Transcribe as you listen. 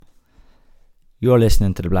You're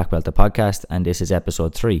listening to the Black Belter podcast, and this is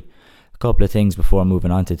episode 3. A couple of things before moving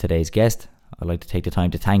on to today's guest. I'd like to take the time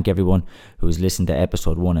to thank everyone who's listened to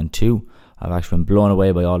episode 1 and 2. I've actually been blown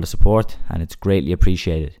away by all the support, and it's greatly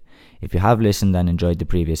appreciated. If you have listened and enjoyed the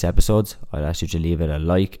previous episodes, I'd ask you to leave it a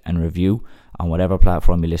like and review on whatever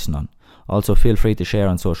platform you listen on. Also, feel free to share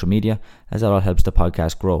on social media, as that all helps the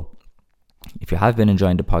podcast grow. If you have been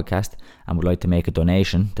enjoying the podcast and would like to make a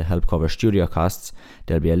donation to help cover studio costs,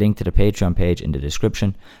 there'll be a link to the Patreon page in the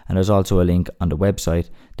description, and there's also a link on the website,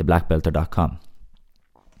 theblackbelter.com.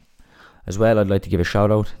 As well, I'd like to give a shout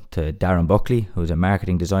out to Darren Buckley, who's a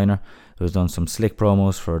marketing designer who's done some slick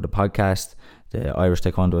promos for the podcast, the Irish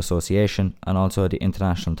Taekwondo Association, and also the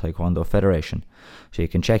International Taekwondo Federation. So you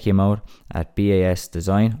can check him out at BAS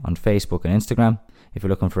Design on Facebook and Instagram if you're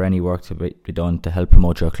looking for any work to be done to help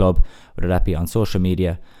promote your club, whether that be on social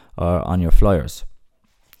media or on your flyers.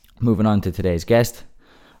 Moving on to today's guest,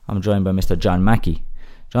 I'm joined by Mr. Jon Mackey.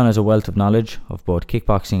 Jon has a wealth of knowledge of both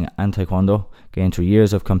kickboxing and taekwondo, gained through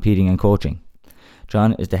years of competing and coaching.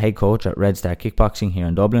 Jon is the head coach at Red Star Kickboxing here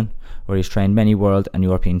in Dublin, where he's trained many world and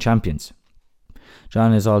European champions.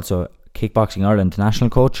 Jon is also Kickboxing Ireland national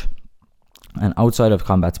coach, and outside of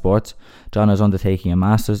combat sports, Jon is undertaking a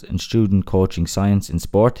Masters in Student Coaching Science in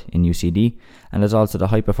Sport in UCD, and is also the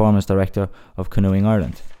High Performance Director of Canoeing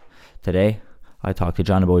Ireland. Today, I talk to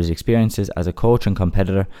Jon about his experiences as a coach and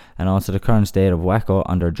competitor, and also the current state of WACO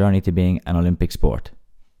on their journey to being an Olympic sport.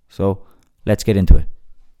 So, let's get into it.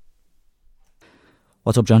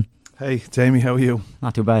 What's up, Jon? Hey, Jamie, how are you?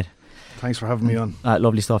 Not too bad. Thanks for having me on.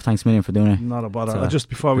 Lovely stuff. Thanks a million for doing it. Not a bother. So, just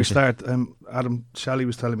before we start, Adam Shalley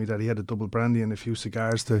was telling me that he had a double brandy and a few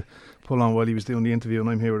cigars to pull on while he was doing the interview, and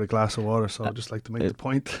I'm here with a glass of water, so I'd just like to make the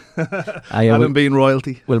point. Adam being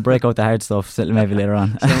royalty. We'll break out the hard stuff maybe later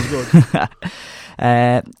on. Sounds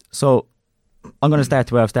good. So I'm going to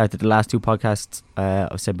start where I've started the last two podcasts.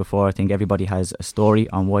 I've said before, I think everybody has a story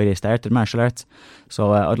on why they started martial arts.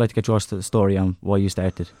 So I'd like to get your story on why you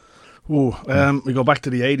started. We go back to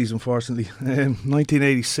the 80s, unfortunately.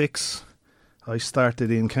 1986, I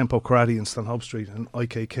started in Kempo Karate in Stanhope Street, an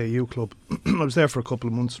IKKU club. I was there for a couple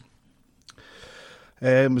of months.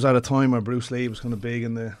 It was at a time where Bruce Lee was kind of big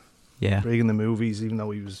in the movies, even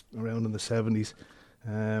though he was around in the 70s.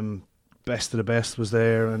 Best of the Best was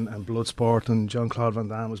there, and Bloodsport, and Jean-Claude Van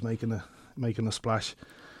Damme was making a splash.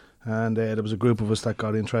 And there was a group of us that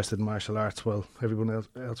got interested in martial arts while everyone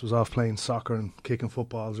else was off playing soccer and kicking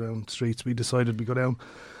footballs around the streets. We decided we'd go down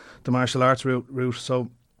the martial arts route.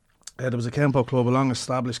 So there was a Kempo club, a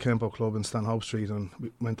long-established Kempo club in Stanhope Street, and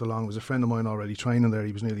we went along. There was a friend of mine already training there.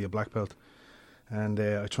 He was nearly a black belt. And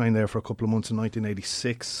I trained there for a couple of months in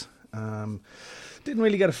 1986. Didn't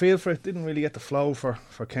really get a feel for it. Didn't really get the flow for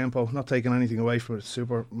Kempo. Not taking anything away from it,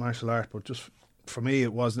 super martial art, but just for me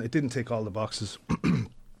it didn't tick all the boxes.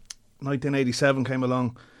 1987 came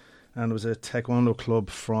along, and there was a taekwondo club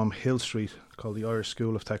from Hill Street called the Irish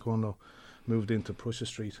School of Taekwondo. Moved into Prussia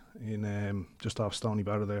Street in just off Stony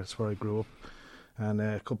Batter there. That's where I grew up. And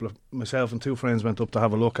a couple of myself and two friends went up to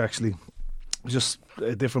have a look. Actually, it was just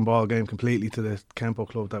a different ball game completely to the Kempo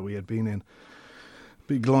club that we had been in.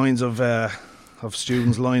 Big lines of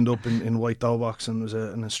students lined up in white doughbox, and there was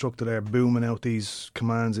an instructor there booming out these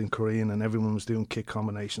commands in Korean, and everyone was doing kick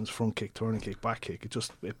combinations: front kick, turning kick, back kick.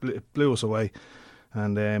 It blew us away.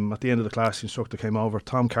 And at the end of the class, the instructor came over.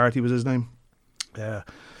 Tom Carty was his name. A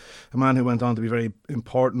man who went on to be a very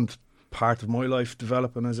important part of my life,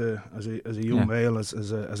 developing as a young male, as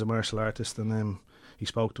a martial artist. And he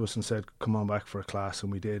spoke to us and said, "Come on back for a class,"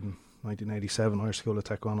 and we did. In 1987, Irish School of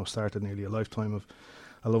Taekwondo started. Nearly a lifetime of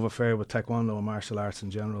a love affair with taekwondo and martial arts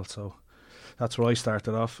in general. So that's where I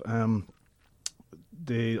started off.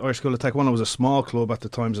 The Irish School of Taekwondo was a small club at the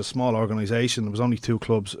time. It was a small organisation. There was only 2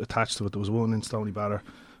 clubs attached to it. There was one in Stony Batter,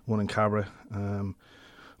 one in Cabra.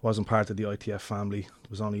 Wasn't part of the ITF family.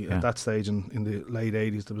 There was only at that stage in the late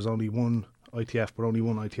 80s, there was only one ITF, but only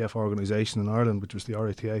one ITF organisation in Ireland, which was the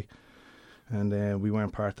RITA, and we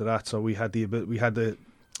weren't part of that. So we had the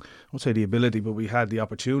I won't say the ability, but we had the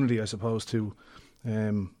opportunity, I suppose, to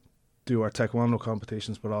do our taekwondo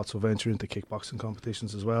competitions, but also venture into kickboxing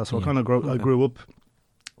competitions as well. So I grew up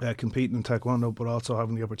competing in taekwondo, but also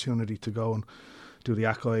having the opportunity to go and do the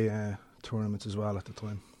Akai tournaments as well at the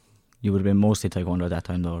time. You would have been mostly taekwondo at that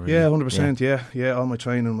time, though, really? Yeah, 100%. Yeah. All my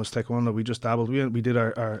training was taekwondo. We just dabbled. We did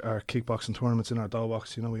our kickboxing tournaments in our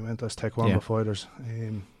doughbox. We went as taekwondo fighters.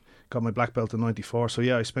 Got my black belt in '94. So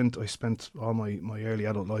yeah, I spent all my early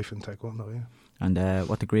adult life in taekwondo. Yeah. And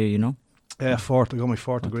what degree are you now? Fourth. I got my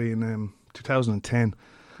fourth degree in 2010.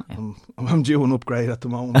 Yeah. I'm due an upgrade at the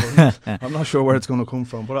moment. But I'm not sure where it's going to come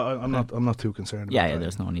from, but I'm not too concerned. About that.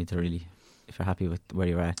 There's no need to really. if you're happy with where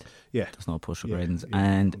you're at, Yeah. there's no push or Yeah, gradings. yeah,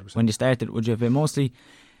 And 100%. when you started, would you have been mostly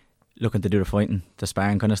looking to do the fighting, the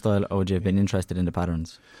sparring kind of style, or would you have been interested in the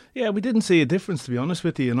patterns? Yeah, we didn't see a difference, to be honest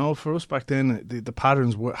with you. You know, for us back then, the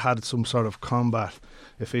patterns had some sort of combat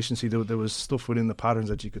efficiency. There was stuff within the patterns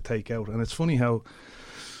that you could take out, and it's funny how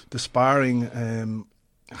the sparring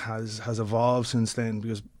has evolved since then.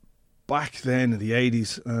 Because back then in the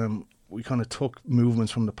 80s, we kind of took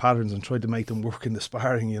movements from the patterns and tried to make them work in the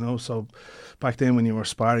sparring. You know, so back then when you were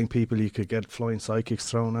sparring people, you could get flying side kicks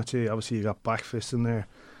thrown at you. Obviously, you got back fists in there.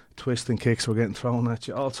 Twisting kicks were getting thrown at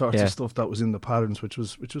you, all sorts of stuff that was in the patterns, which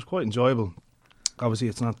was quite enjoyable. Obviously,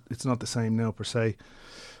 it's not the same now per se,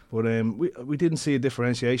 but we didn't see a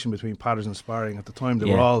differentiation between patterns and sparring at the time.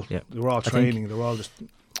 They were all training. They were all just.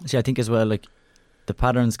 See, I think as well, like the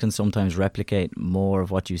patterns can sometimes replicate more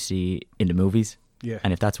of what you see in the movies. Yeah.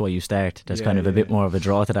 And if that's why you start, there's kind of a bit more of a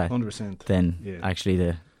draw to that 100%. than actually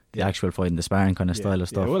the actual fighting, the sparring kind of style of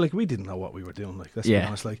stuff. Well, like we didn't know what we were doing. Like, let's be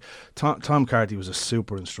honest. Like Tom Carty was a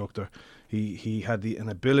super instructor. He had an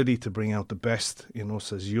ability to bring out the best in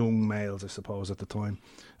us as young males, I suppose, at the time,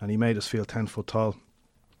 and he made us feel 10 foot tall.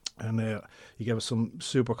 And he gave us some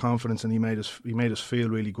super confidence, and he made us feel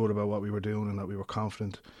really good about what we were doing and that we were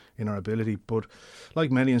confident in our ability. But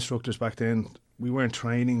like many instructors back then, we weren't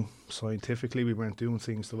training scientifically. We weren't doing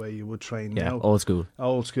things the way you would train now. Old school.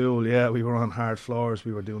 Old school, yeah. We were on hard floors.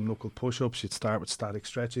 We were doing knuckle push-ups. You'd start with static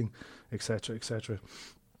stretching, etc., etc.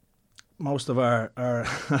 Most of our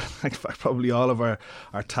in fact, probably all of our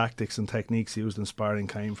tactics and techniques used in sparring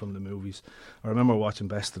came from the movies. I remember watching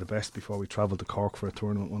Best of the Best before we travelled to Cork for a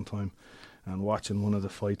tournament one time, and watching one of the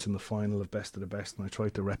fights in the final of Best of the Best, and I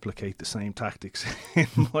tried to replicate the same tactics in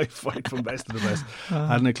my fight from Best of the Best.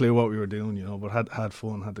 Hadn't a clue what we were doing, you know, but had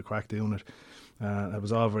fun, had the crack doing it. It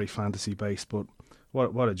was all very fantasy based, but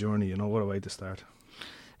what a journey, you know, what a way to start.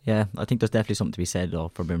 Yeah, I think there's definitely something to be said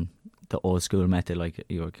though for being the old school method. Like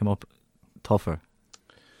you come up tougher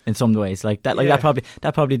in some ways, like that. Like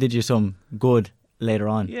that probably did you some good later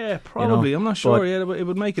on. Yeah, probably. You know? I'm not sure. But it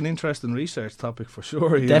would make an interesting research topipic for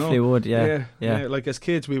sure. You definitely know? would. Yeah. Like as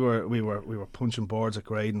kids, we were punching boards at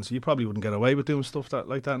grading, so you probably wouldn't get away with doing stuff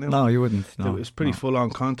like that now. No, you wouldn't. No, it was pretty full on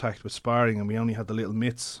contact with sparring, and we only had the little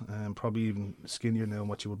mitts, probably even skinnier now than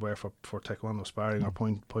what you would wear for taekwondo sparring or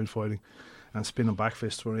point fighting. And spinning back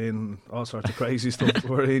fists were in, all sorts of crazy stuff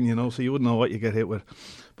were in, you know, so you wouldn't know what you get hit with.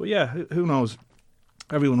 But yeah, who knows?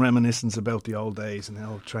 Everyone reminiscens about the old days and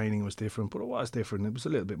how training was different, but it was different. It was a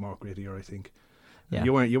little bit more grittier, I think. Yeah.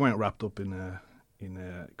 You weren't wrapped up in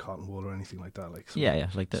cotton wool or anything like that. Like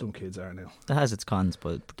some kids are now. That has its cons,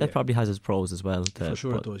 but that probably has its pros as well. For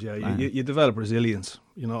sure it does. Yeah, you develop resilience.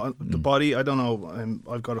 You know, the body. I don't know.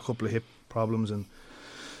 I've got a couple of hip problems and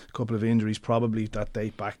couple of injuries probably that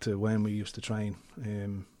date back to when we used to train,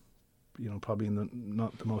 you know, probably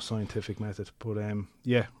not the most scientific method, but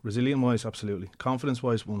resilient wise, absolutely. Confidence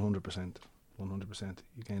wise, 100%.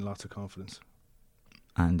 You gain lots of confidence.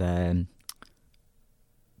 And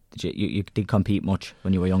did you did compete much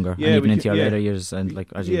when you were younger? Yeah, and even into your later years, and like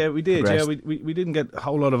as you we did. progressed? Yeah, we didn't get a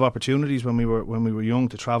whole lot of opportunities when we were young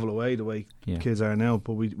to travel away the way kids are now,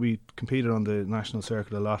 but we competed on the national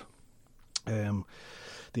circuit a lot.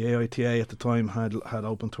 The AITA at the time had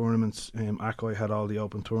open tournaments. ACOI had all the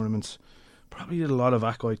open tournaments. Probably did a lot of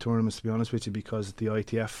ACOI tournaments, to be honest with you, because the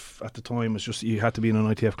ITF at the time was just, you had to be in an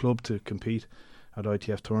ITF club to compete at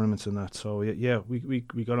ITF tournaments and that. So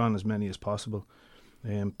we got on as many as possible.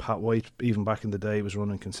 Pat White, even back in the day, was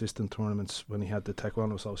running consistent tournaments when he had the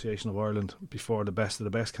Taekwondo Association of Ireland before the Best of the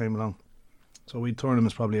Best came along. So we had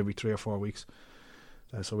tournaments probably every 3 or 4 weeks.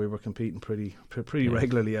 So we were competing pretty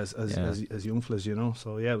regularly as young fellas, you know.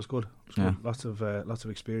 So yeah, it was good. Good. Lots of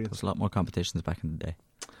experience. There's a lot more competitions back in the day.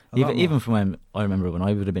 Even from when I remember when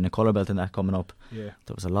I would have been a colour belt and that coming up, there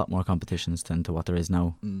was a lot more competitions than to what there is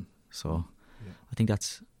now. So I think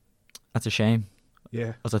that's a shame.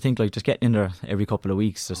 Yeah, because I think like just getting in there every couple of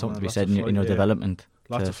weeks, there's something to be said in your development.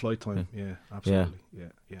 Lots of flight time. Yeah, absolutely.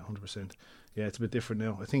 Yeah, 100%. Yeah, it's a bit different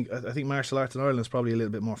now. I think martial arts in Ireland is probably a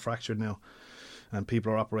little bit more fractured now. And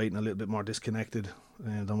people are operating a little bit more disconnected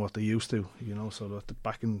than what they used to, you know. So that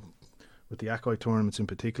back in with the ACOI tournaments in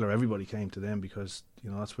particular, everybody came to them because,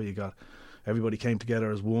 you know, that's where you got everybody came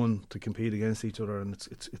together as one to compete against each other, and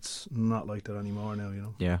it's not like that anymore now, you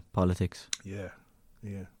know. Yeah, politics. Yeah,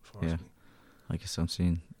 unfortunately. I guess I'm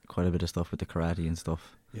seeing quite a bit of stuff with the karate and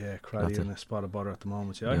stuff. Yeah, karate and a spot of bother at the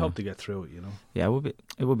moment. Yeah, I hope to get through it, you know. Yeah,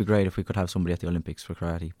 it would be great if we could have somebody at the Olympics for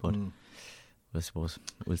karate, but I suppose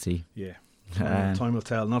we'll see. Yeah. Time will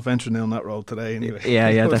tell. Not venturing down that road today, anyway.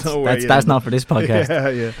 Yeah. That's not for this podcast.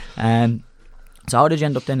 Yeah. So how did you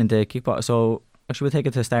end up then into kickboxing? So actually, we'll take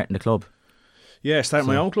it to start in the club. Yeah, starting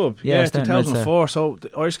my own club. Yeah, 2004. So the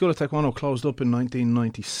Irish School of Taekwondo closed up in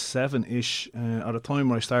 1997-ish, at a time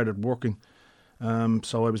where I started working.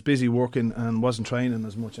 So I was busy working and wasn't training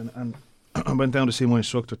as much. And I went down to see my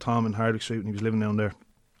instructor, Tom, in Hardwick Street, and he was living down there.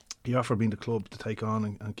 He offered me the club to take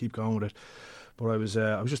on and keep going with it. But I was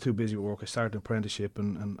just too busy with work. I started an apprenticeship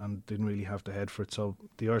and didn't really have the head for it. So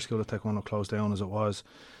the Irish School of Taekwondo closed down as it was,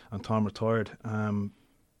 and Tom retired. And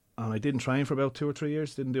I didn't train for about 2 or 3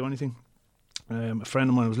 years, didn't do anything. A friend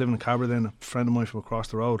of mine, I was living in Cabra then, a friend of mine from across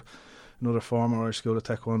the road, another former Irish School of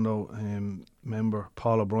Taekwondo member,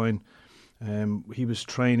 Paul O'Brien. He was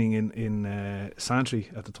training in Santry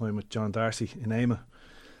at the time with John Darcy in Ama.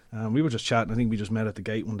 We were just chatting. I think we just met at the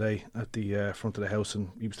gate one day at the front of the house,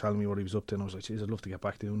 and he was telling me what he was up to, and I was like, geez, I'd love to get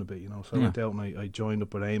back doing a bit, you know. So I went out and I joined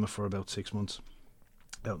up with Ama for about 6 months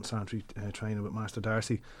out in Santry, training with Master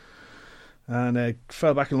Darcy. And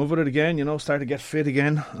fell back in love with it again, you know, started to get fit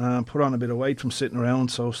again, put on a bit of weight from sitting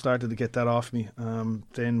around, so started to get that off me.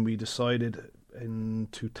 Then we decided in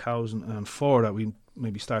 2004 that we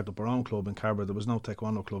maybe start up our own club in Cabra. There was no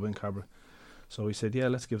Taekwondo club in Cabra. So we said, yeah,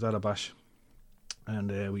 let's give that a bash.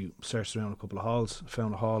 And we searched around a couple of halls,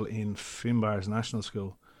 found a hall in Finbar's National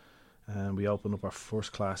School, and we opened up our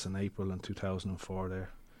first class in April in 2004 there,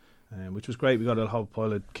 which was great. We got a whole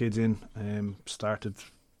pile of kids in, started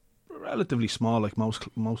relatively small like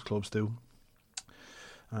most clubs do,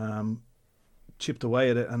 chipped away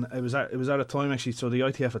at it, and it was at a time actually, so the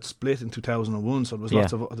ITF had split in 2001, so there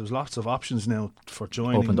was lots of options now for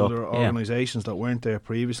joining other organisations that weren't there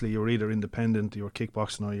previously. You were either independent, you were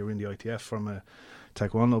kickboxing, or you were in the ITF from a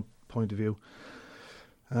Taekwondo point of view.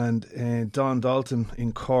 And Don Dalton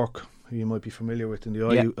in Cork, who you might be familiar with in the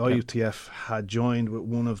IUTF, had joined with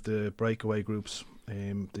one of the breakaway groups,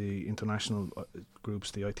 the international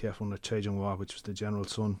groups, the ITF under Che Jung-Hwa, which was the General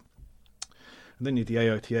Sun. And then you had the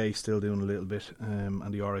AITA still doing a little bit, and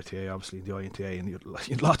the RITA, obviously, the INTA, and you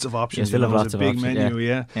had lots of options. Still have lots of big options, menu,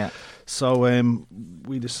 yeah. So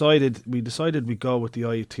we decided we'd go with the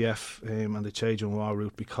IUTF and the Che Jung-Hwa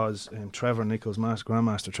route because Trevor Nichols,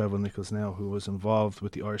 Grandmaster Trevor Nichols now, who was involved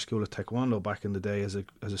with the Irish School of Taekwondo back in the day as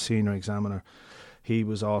a senior examiner, he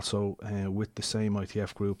was also with the same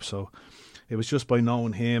ITF group. So it was just by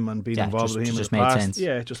knowing him and being involved with him in the past. Sense.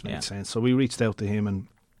 Yeah, it just made sense. So we reached out to him and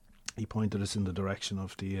he pointed us in the direction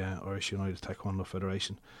of the Irish United Taekwondo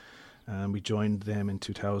Federation. We joined them in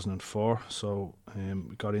 2004, so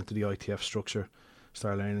we got into the ITF structure,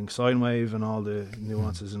 started learning sine wave and all the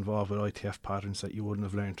nuances involved with ITF patterns that you wouldn't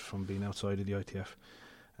have learned from being outside of the ITF.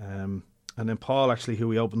 And then Paul, actually, who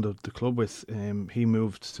we opened the club with, he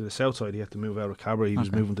moved to the south side. He had to move out of Cabra. He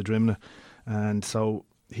was moving to Drimna, and so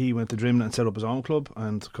he went to Drimna and set up his own club,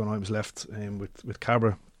 and I was left with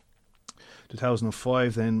Cabra.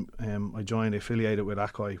 2005 then I joined, affiliated with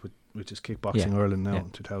ACOI, which is Kickboxing Ireland now, in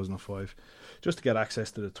 2005, just to get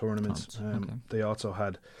access to the tournaments. They also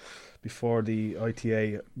had, before the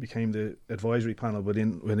ITA became the advisory panel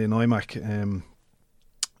within IMAC,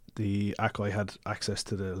 the ACOI had access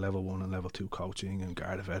to the level 1 and level 2 coaching and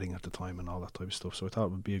Garda vetting at the time and all that type of stuff, so I thought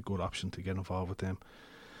it would be a good option to get involved with them.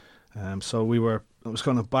 So it was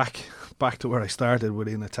kind of back to where I started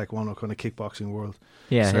within a Taekwondo kind of kickboxing world.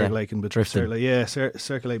 Circulating between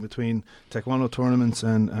between Taekwondo tournaments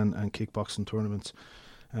and kickboxing tournaments.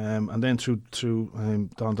 And then through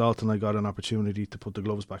Don Dalton, I got an opportunity to put the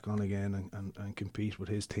gloves back on again and compete with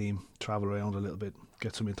his team, travel around a little bit,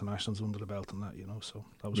 get some internationals under the belt and that, you know, so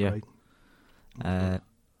that was great. I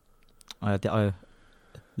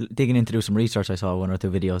digging into do some research, I saw 1 or 2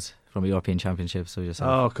 videos from European Championships. So just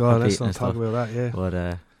let's not talk about that. Yeah, but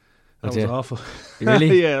that was awful.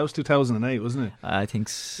 Really? Yeah, it was 2008, wasn't it? I think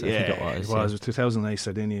so. I think it was. It was 2008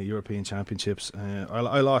 Sardinia European Championships.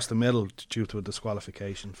 I lost a medal due to a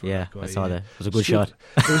disqualification. For that guy. I saw that. It was a good shot.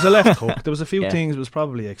 There was a left hook. There was a few things. It was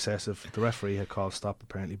probably excessive. The referee had called stop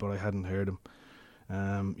apparently, but I hadn't heard him.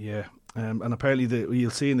 And apparently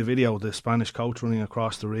you'll see in the video the Spanish coach running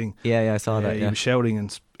across the ring. I saw that. He was shouting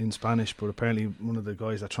in Spanish, but apparently one of the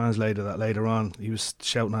guys that translated that later on, he was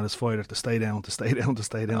shouting at his fighter to stay down.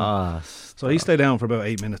 So he stayed down for about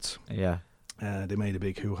 8 minutes. They made a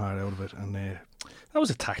big hoo-ha out of it, and that was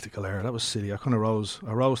a tactical error. That was silly. I rose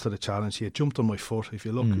to the challenge. He had jumped on my foot. If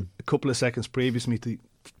you look a couple of seconds previous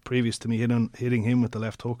to me hitting him with the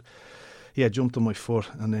left hook, he had jumped on my foot,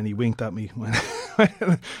 and then he winked at me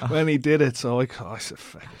when he did it. So I said,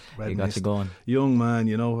 "Fuck it." He got you going. Young man,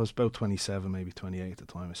 you know, I was about 27, maybe 28 at the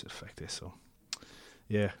time. I said, "Fuck this." So,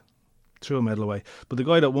 threw a medal away. But the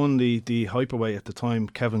guy that won the hyperweight at the time,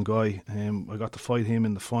 Kevin Guy, I got to fight him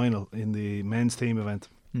in the final in the men's team event,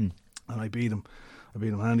 and I beat him. I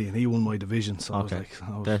beat him handy, and he won my division. So I was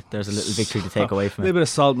like, there's a little victory to take away from it. A little bit of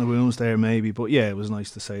salt in the wounds there, maybe. But yeah, it was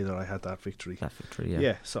nice to say that I had that victory.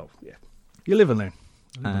 Yeah. So yeah, you live and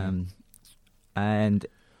learn. And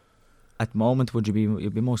at the moment,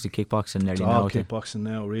 you'd be mostly kickboxing nearly now? Kickboxing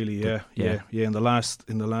now, really. Yeah. In the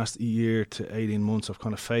last year to 18 months, I've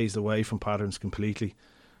kind of phased away from patterns completely,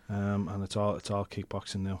 and it's all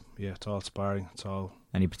kickboxing now. Yeah, it's all sparring. It's all.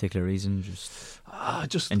 Any particular reason?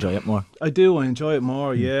 Just enjoy it more. I do. I enjoy it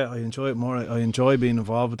more. Yeah, I enjoy it more. I enjoy being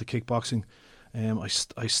involved with the kickboxing.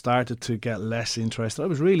 I started to get less interested. I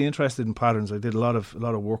was really interested in patterns. I did a lot of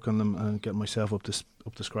work on them and get myself up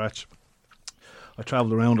to scratch. I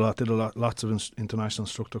travelled around a lot, did lots of international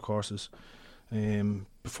instructor courses,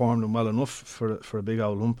 performed them well enough for a big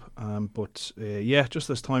old lump. But just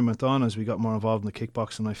as time went on, as we got more involved in the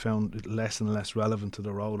kickboxing, I found it less and less relevant to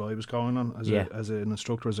the road I was going on as an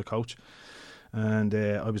instructor, as a coach. And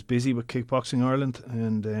I was busy with Kickboxing Ireland,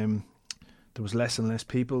 and there was less and less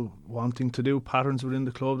people wanting to do patterns within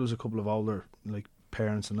the club. There was a couple of older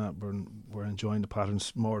parents and that were enjoying the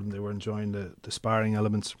patterns more than they were enjoying the sparring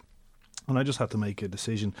elements. And I just had to make a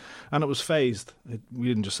decision, and it was phased. We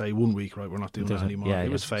didn't just say 1 week, right, we're not doing that anymore.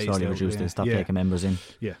 It was phased. Slowly reduced. They stopped taking members in.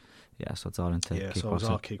 Yeah, so it's all into kickboxing. So it was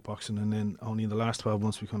all kickboxing, and then only in the last 12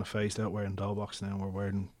 months we kind of phased out wearing Doughbox. Now we're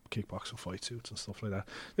wearing kickboxing fight suits and stuff like that.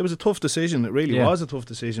 It was a tough decision. It really was a tough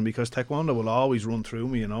decision, because Taekwondo will always run through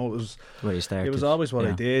me. It was where you started. It was always what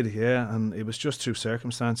I did. And it was just through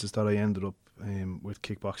circumstances that I ended up with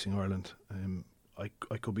Kickboxing Ireland.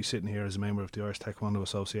 I could be sitting here as a member of the Irish Taekwondo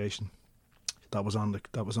Association. That was on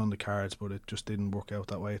the cards, but it just didn't work out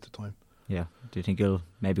that way at the time. Yeah. Do you think you'll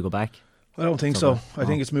maybe go back? I don't think so. I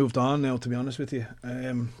think it's moved on now, to be honest with you.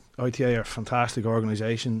 ITA are a fantastic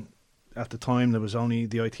organisation. At the time, there was only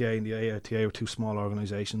the ITA and the AITA were two small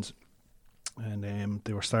organisations, and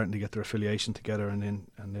they were starting to get their affiliation together, and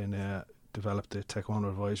then developed the Taekwondo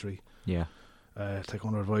Advisory.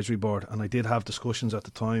 Taekwondo Advisory Board, and I did have discussions at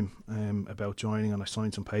the time about joining, and I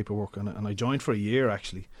signed some paperwork, and I joined for a year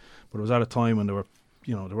actually, but it was at a time when they were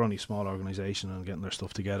only a small organisation and getting their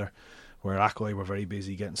stuff together, where ACOI were very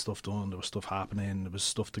busy getting stuff done. There was stuff happening, there was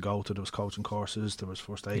stuff to go to, there was coaching courses, there was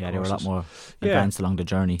first aid courses. They were a lot more advanced along the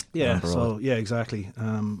journey. Exactly.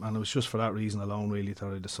 And it was just for that reason alone really that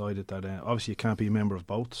I decided that obviously you can't be a member of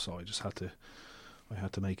both, so I just had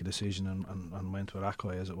to make a decision and went with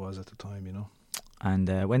ACOI as it was at the time, And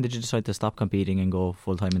when did you decide to stop competing and go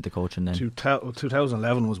full time into coaching then?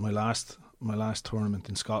 2011 was my last tournament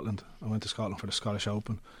in Scotland. I went to Scotland for the Scottish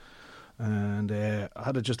Open, and I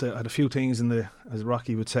had a few things in the, as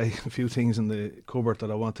Rocky would say, a few things in the cupboard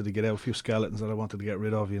that I wanted to get out, a few skeletons that I wanted to get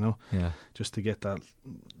rid of, just to get that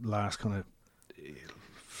last kind of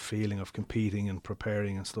feeling of competing and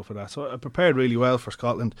preparing and stuff like that. So I prepared really well for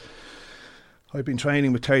Scotland. I've been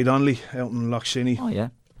training with Terry Donnelly out in Lochshinny. Oh yeah.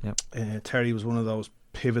 Terry was one of those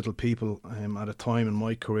pivotal people at a time in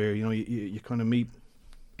my career. You kind of meet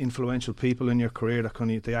influential people in your career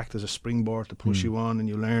that they act as a springboard to push you on, and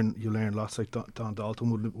you learn lots. Like Don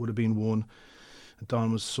Dalton would have been one.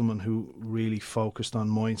 Don was someone who really focused on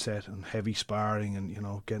mindset and heavy sparring,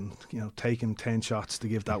 and taking 10 shots to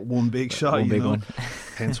give that one big shot. One big one.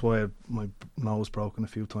 Hence why my nose broken a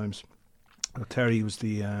few times. Terry was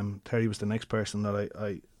the next person that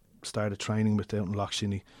I started training with out in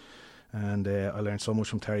Lochshinny, and I learned so much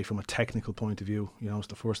from Terry from a technical point of view. It's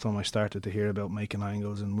the first time I started to hear about making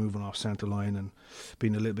angles and moving off centre line and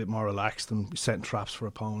being a little bit more relaxed and setting traps for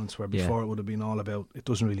opponents, where before it would have been all about, it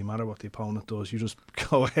doesn't really matter what the opponent does, you just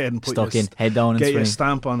go ahead and put head down and get swing. Your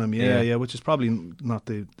stamp on them, which is probably not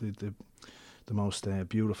the most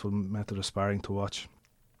beautiful method of sparring to watch.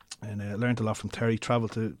 And I learned a lot from Terry.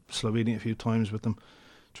 Travelled to Slovenia a few times with them,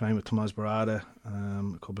 trained with Tomas Barada,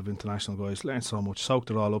 a couple of international guys. Learned so much,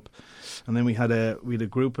 soaked it all up. And then we had a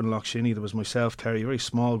group in Lochshinny. There was myself, Terry, a very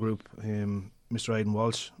small group. Mr. Aidan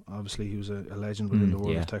Walsh, obviously he was a legend within the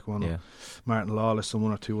world of Taekwondo. Yeah. Martin Lawless and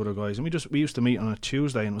one or two other guys. And we used to meet on a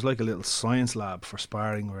Tuesday, and it was like a little science lab for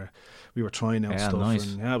sparring, where we were trying out stuff.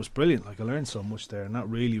 Nice. And it was brilliant. I learned so much there, and that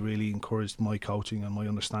really, really encouraged my coaching and my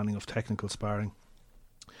understanding of technical sparring.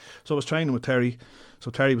 So I was training with Terry. So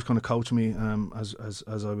Terry was kind of coaching me as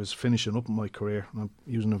I was finishing up my career. And I'm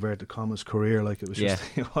using inverted commas career, like it was just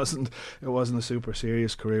it wasn't a super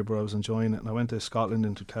serious career, but I was enjoying it. And I went to Scotland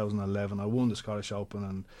in 2011. I won the Scottish Open,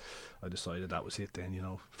 and I decided that was it. Then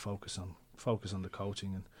focus on the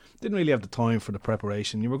coaching, and didn't really have the time for the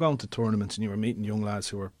preparation. You were going to tournaments and you were meeting young lads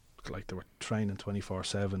who were they were training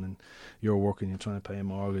 24/7, and you're working, you're trying to pay a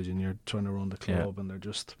mortgage, and you're trying to run the club, and they're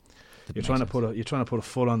just. You're trying to put a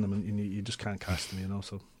foot on them, and you just can't catch them,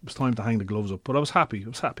 So it was time to hang the gloves up. But I was happy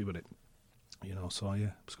with it. You know, so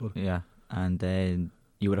yeah, it's good. Yeah, and then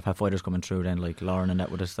you would have had fighters coming through then, like Lauren and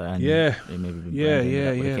that would have started. Yeah, maybe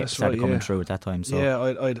yeah, that's started right. coming Yeah, through at that time. So yeah,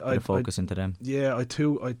 I'd focus into them. Yeah, I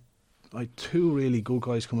two really good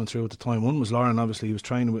guys coming through at the time. One was Lauren. Obviously, he was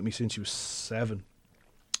training with me since he was 7.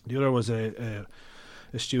 The other was a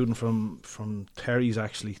student from Terry's.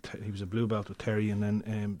 Actually, he was a blue belt with Terry, and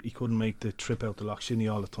then he couldn't make the trip out to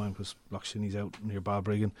Lochshinny all the time because Lochshinny's out near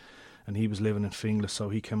Balbriggan, and he was living in Finglas, so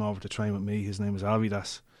he came over to train with me. His name was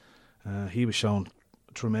Alvidas. He was shown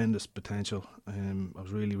tremendous potential. I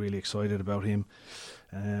was really, really excited about him.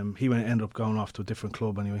 He ended up going off to a different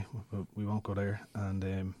club anyway. We won't go there,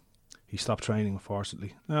 and he stopped training,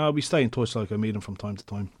 unfortunately. We stay in touch. Like, I meet him from time to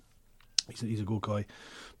time. He's a good guy,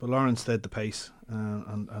 but Lauren steadied the pace,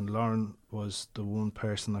 and Lauren was the one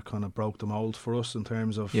person that kind of broke the mould for us in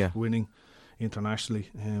terms of winning internationally.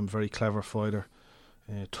 Very clever fighter,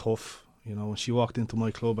 tough. You know, when she walked into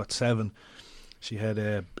my club at 7, she had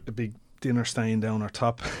a big dinner stain down her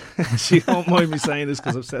top. She won't mind me saying this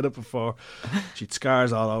because I've said it before. She'd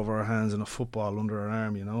scars all over her hands and a football under her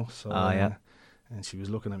arm, you know. So, and she was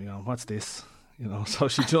looking at me going, "What's this?" You know. So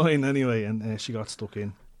she joined anyway, and she got stuck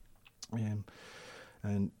in.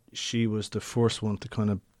 And she was the first one to kind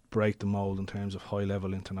of break the mould in terms of high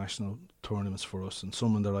level international tournaments for us, and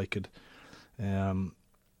someone that I could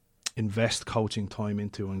invest coaching time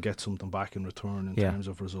into and get something back in return in terms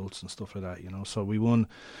of results and stuff like that, you know. So we won.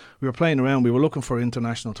 We were playing around. We were looking for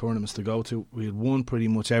international tournaments to go to. We had won pretty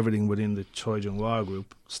much everything within the Choi Jung Hwa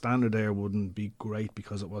group. Standard Air wouldn't be great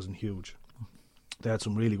because it wasn't huge. They had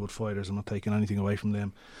some really good fighters. I'm not taking anything away from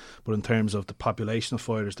them, but in terms of the population of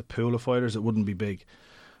fighters, the pool of fighters, it wouldn't be big.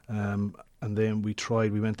 And then we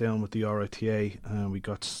went down with the RITA, and we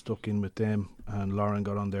got stuck in with them, and Lauren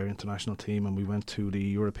got on their international team, and we went to the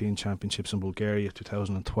European Championships in Bulgaria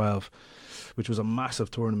 2012, which was a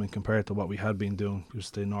massive tournament compared to what we had been doing. It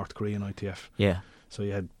was the North Korean ITF. Yeah. So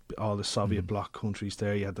you had all the Soviet bloc countries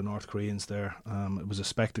there, you had the North Koreans there. It was a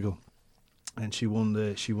spectacle, and she won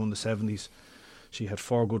the 70s. She had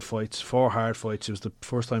 4 good fights, 4 hard fights. It was the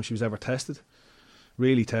first time she was ever tested,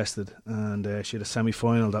 really tested. And she had a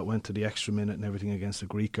semi-final that went to the extra minute and everything against a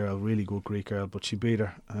Greek girl, really good Greek girl. But she beat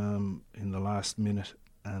her in the last minute,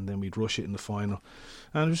 and then we'd rush it in the final.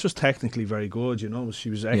 And it was just technically very good, you know. She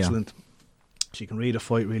was excellent. Yeah. She can read a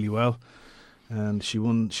fight really well. And she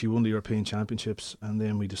won the European Championships. And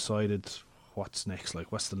then we decided, what's next?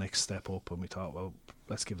 Like, what's the next step up? And we thought, well,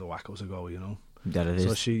 let's give the Wackos a go, you know. That it is.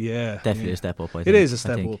 So she, definitely a step up. I think it is a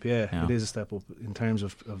step up. Yeah, it is a step up in terms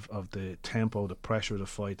of the tempo, the pressure of the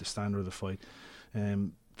fight, the standard of the fight.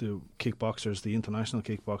 The kickboxers, the international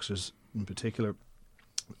kickboxers in particular,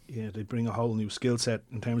 they bring a whole new skill set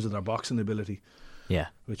in terms of their boxing ability. Yeah,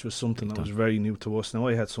 which was something that was very new to us. Now,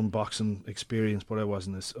 I had some boxing experience, but I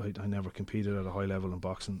wasn't. I never competed at a high level in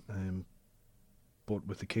boxing. But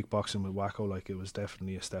with the kickboxing with Wacko, like, it was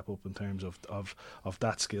definitely a step up in terms of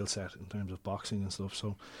that skill set in terms of boxing and stuff.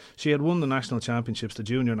 So she had won the national championships, the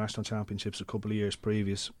junior national championships, a couple of years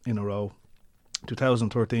previous in a row.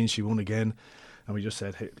 2013 she won again, and we just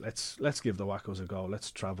said, hey, let's give the Wackos a go.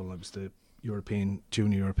 Let's travel. It was the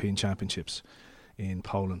junior European championships in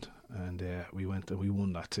Poland, and we went and we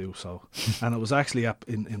won that too. So and it was actually up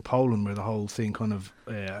in Poland where the whole thing kind of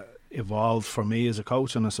evolved for me as a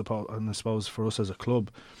coach, and I suppose for us as a club,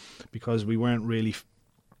 because we weren't really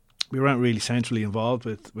centrally involved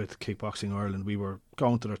with Kickboxing Ireland. We were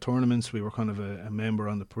going to their tournaments. We were kind of a member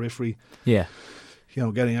on the periphery. Yeah. You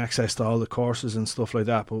know, getting access to all the courses and stuff like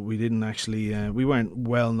that, but we didn't actually. We weren't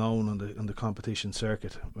well known on the competition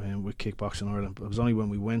circuit with Kickboxing Ireland. But it was only when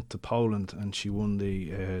we went to Poland and she won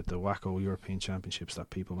the Wacko European Championships that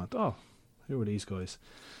people went, "Oh, who are these guys?"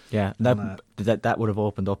 Yeah, that would have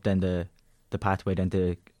opened up then the pathway then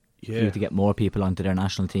to for you to get more people onto their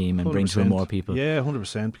national team and 100%. Bring through more people. Yeah,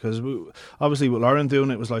 100%. Because obviously with Lauren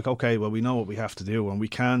doing it was like, okay, well, we know what we have to do and we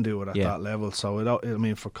can do it at that level. So I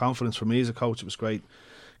mean, for confidence for me as a coach, it was great.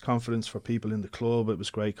 Confidence for people in the club, it was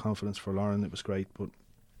great. Confidence for Lauren, it was great. But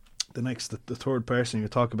the third person, you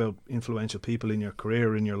talk about influential people in your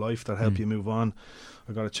career, in your life that help you move on.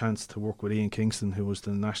 I got a chance to work with Ian Kingston, who was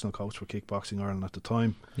the national coach for Kickboxing Ireland at the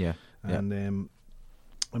time. Yeah. And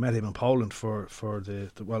I met him in Poland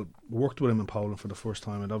worked with him in Poland for the first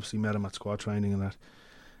time. I'd obviously met him at squad training and that.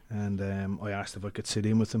 And I asked if I could sit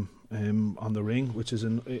in with him on the ring, which is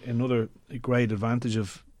another great advantage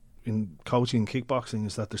of in coaching kickboxing,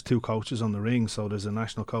 is that there's 2 coaches on the ring. So there's a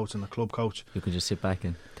national coach and a club coach. You could just sit back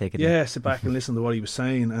and take it in. Sit back and listen to what he was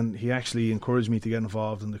saying. And he actually encouraged me to get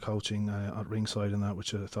involved in the coaching at ringside and that,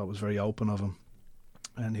 which I thought was very open of him.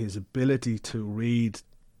 And his ability to read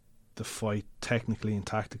the fight technically and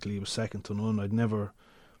tactically was second to none. I'd never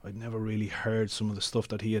really heard some of the stuff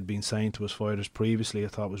that he had been saying to his fighters previously. I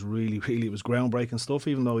thought was really it was groundbreaking stuff,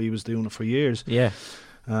 even though he was doing it for years. Yeah.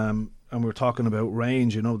 And we were talking about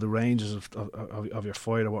range, you know, the ranges of your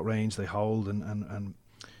fighter, what range they hold, and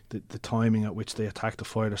the timing at which they attack the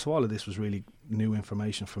fighter. So all of this was really new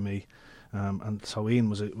information for me. And so Ian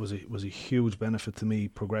was a huge benefit to me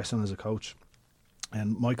progressing as a coach.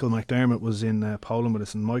 And Michael McDermott was in Poland with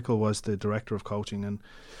us, and Michael was the director of coaching. And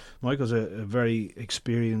Michael's a very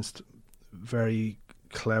experienced, very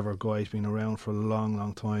clever guy. He's been around for a long,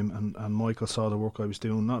 long time. And Michael saw the work I was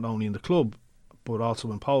doing, not only in the club, but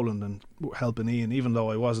also in Poland, and helping Ian, even though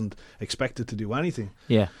I wasn't expected to do anything.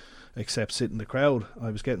 Yeah. Except sit in the crowd. I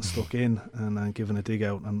was getting stuck in and giving a dig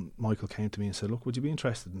out, and Michael came to me and said, look, would you be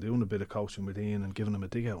interested in doing a bit of coaching with Ian and giving him a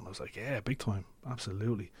dig out? And I was like, yeah, big time,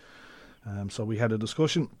 absolutely. So we had a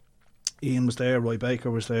discussion. Ian was there, Roy Baker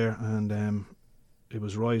was there, and it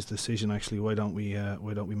was Roy's decision actually, why don't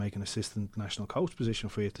we make an assistant national coach position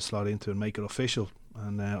for you to slot into and make it official.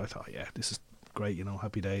 And I thought, yeah, this is great, you know,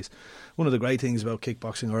 happy days. One of the great things about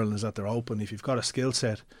Kickboxing Ireland is that they're open. If you've got a skill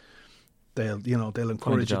set, they'll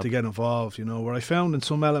encourage you to get involved, you know. Where I found in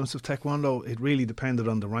some elements of Taekwondo, it really depended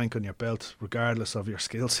on the rank on your belt, regardless of your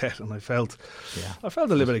skill set, and I felt a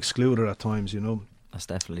little bit excluded at times, you know. That's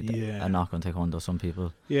definitely a knock on Taekwondo. Some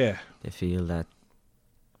people, they feel that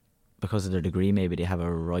because of their degree, maybe they have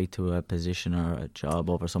a right to a position or a job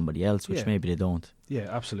over somebody else, which maybe they don't. Yeah,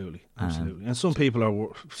 absolutely. And some people are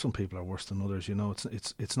worse than others. You know,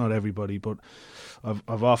 it's not everybody, but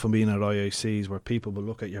I've often been at IACs where people will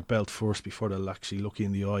look at your belt first before they'll actually look you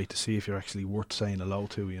in the eye to see if you're actually worth saying hello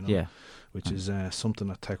to. You know, which is something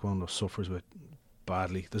that Taekwondo suffers with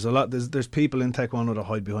badly. There's people in Taekwondo that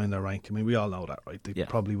hide behind their rank. I mean, we all know that, right? They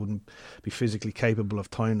probably wouldn't be physically capable of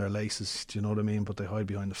tying their laces, do you know what I mean? But they hide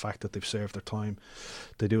behind the fact that they've served their time.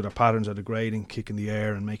 They do their patterns of degrading, kicking the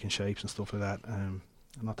air and making shapes and stuff like that. I'm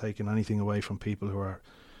not taking anything away from people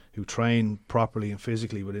who train properly and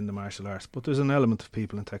physically within the martial arts, but there's an element of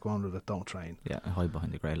people in Taekwondo that don't train. Yeah, hide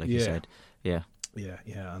behind the grade, like you said. Yeah,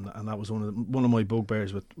 and that was one of my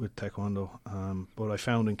bugbears with Taekwondo. But I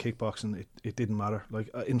found in kickboxing it didn't matter. Like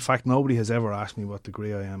in fact, nobody has ever asked me what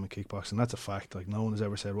degree I am in kickboxing. That's a fact. Like no one has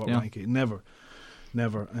ever said what rank.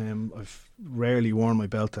 Never. I've rarely worn my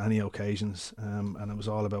belt to any occasions. And it was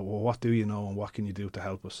all about, well, what do you know and what can you do to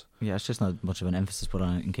help us? Yeah, it's just not much of an emphasis put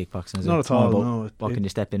on it in kickboxing. Is not it? at all. No. What can you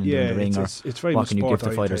step in and do in the ring, or it's very what much can you give to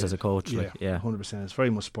sport fighters as a coach? Yeah, 100%. It's very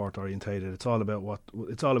much sport orientated. It's all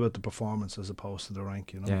about the performance as opposed to the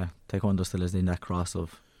rank. You know. Yeah, Taekwondo still is in that cross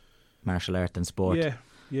of martial art and sport.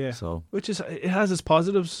 Yeah. So which is, it has its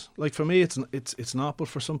positives. Like for me, it's not. But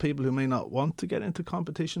for some people who may not want to get into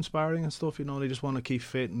competition sparring and stuff, you know, they just want to keep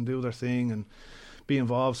fit and do their thing and be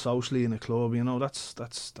involved socially in a club. You know, that's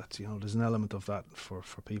you know, there's an element of that for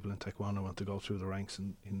people in Taekwondo want to go through the ranks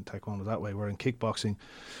in Taekwondo that way. Where in kickboxing,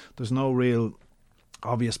 there's no real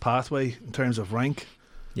obvious pathway in terms of rank.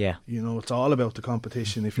 Yeah, you know, it's all about the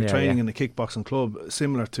competition. If you're training in a kickboxing club,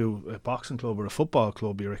 similar to a boxing club or a football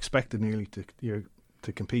club, you're expected nearly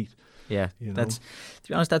to compete. Yeah, you know? To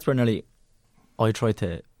be honest, that's where nearly I try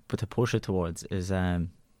to push it towards is I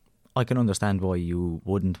can understand why you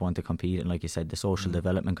wouldn't want to compete, and like you said, the social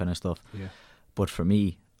development kind of stuff. Yeah. But for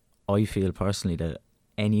me, I feel personally that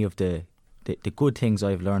any of the good things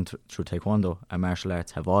I've learned through Taekwondo and martial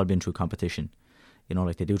arts have all been through competition. You know,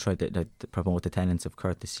 like they do try to promote the tenets of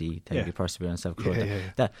courtesy, perseverance, self-control.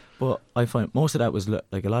 That, but I find most of that was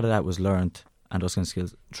like a lot of that was learned and those kind of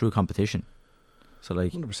skills through competition. So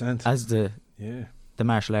like 100%. As the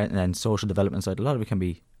martial art and then social development side, a lot of it can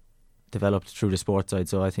be developed through the sport side.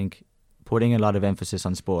 So I think putting a lot of emphasis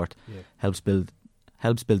on sport helps build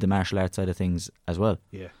the martial art side of things as well.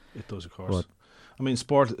 Yeah, it does, of course. But I mean,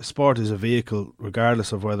 sport is a vehicle,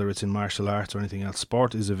 regardless of whether it's in martial arts or anything else.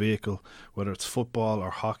 Sport is a vehicle, whether it's football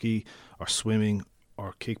or hockey or swimming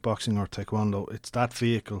or kickboxing or taekwondo. It's that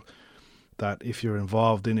vehicle that if you're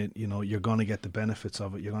involved in it, you know, you're going to get the benefits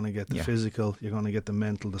of it. You're going to get the physical, you're going to get the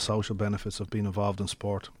mental, the social benefits of being involved in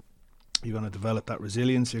sport. You're going to develop that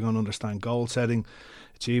resilience. You're going to understand goal setting,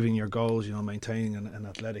 achieving your goals, you know, maintaining an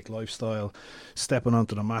athletic lifestyle. Stepping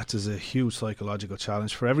onto the mats is a huge psychological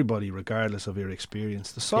challenge for everybody, regardless of your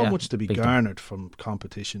experience. There's so much to be garnered from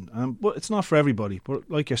competition. But it's not for everybody. But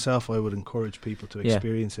like yourself, I would encourage people to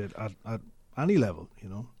experience it at any level, you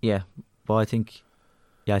know. Yeah, but I think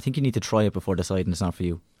you need to try it before deciding it's not for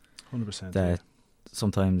you. 100%.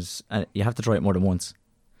 Sometimes you have to try it more than once.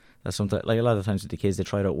 That's sometimes, like a lot of times with the kids, they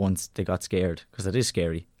tried it once, they got scared because it is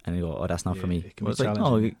scary, and you go, "Oh, that's not for me." It can be it's like,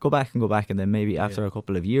 no, go back, and then maybe after a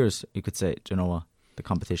couple of years, you could say, "Do you know what? the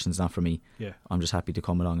competition's not for me. Yeah. I'm just happy to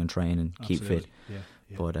come along and train and keep fit. Yeah.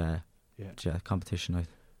 But competition,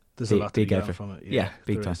 there's a lot to get from it. Yeah,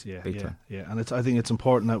 big time. Time. And I think it's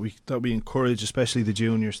important that we encourage, especially the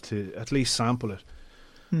juniors, to at least sample it,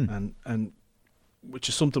 and which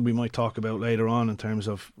is something we might talk about later on in terms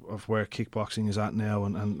of where kickboxing is at now,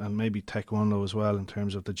 and maybe taekwondo as well in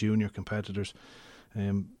terms of the junior competitors.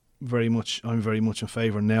 I'm very much in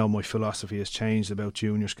favour now. My philosophy has changed about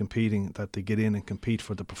juniors competing, that they get in and compete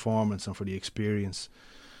for the performance and for the experience,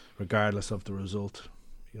 regardless of the result.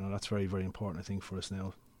 That's very, very important, I think, for us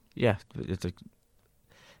now. Yeah, it's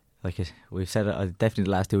we've said it, definitely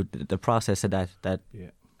the last two, the process of that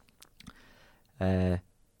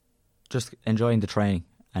just enjoying the training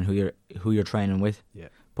and who you're training with. Yeah.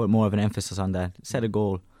 Put more of an emphasis on that. Set a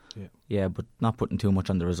goal. Yeah. But not putting too much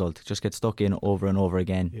on the result. Just get stuck in over and over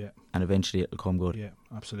again. Yeah. And eventually it'll come good. Yeah,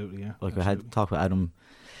 absolutely. Yeah. We had talked with Adam,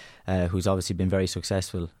 who's obviously been very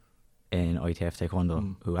successful in ITF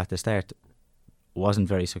Taekwondo, who at the start wasn't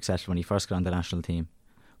very successful when he first got on the national team,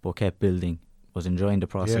 but kept building, was enjoying the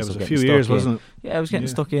process. Yeah, it was of a few years, wasn't it? Yeah, I was getting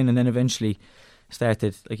stuck in, and then eventually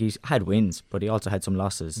started, he's had wins, but he also had some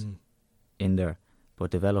losses in there,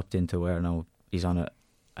 but developed into where now he's on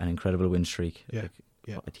an incredible win streak.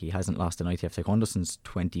 But he hasn't lost an ITF Taekwondo since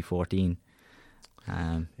 2014.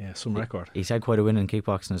 Some record. He's had quite a win in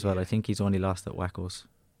kickboxing as well. I think he's only lost at Wackos.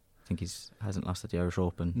 I think hasn't lost at the Irish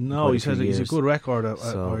Open. No, he's a good record at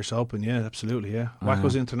Irish Open. Yeah, absolutely. Yeah,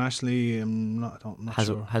 Wackos internationally, I'm not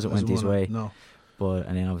sure. Hasn't went his way. No, but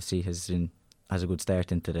and then obviously has a good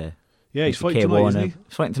start into the. Yeah, he's fighting tonight, isn't he?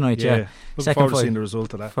 He's fighting tonight. Yeah. Looking forward to seeing the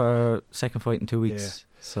result of that. For second fight in 2 weeks.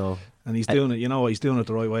 Yeah. So and he's doing it. He's doing it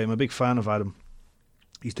the right way. I'm a big fan of Adam.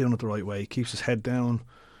 He's doing it the right way. He keeps his head down.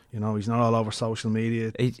 He's not all over social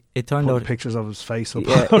media. It turned out pictures of his face up.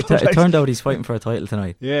 Yeah, it turned out he's fighting for a title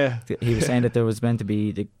tonight. Yeah, he was saying that there was meant to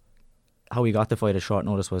be how he got the fight at short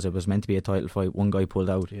notice was it was meant to be a title fight. One guy pulled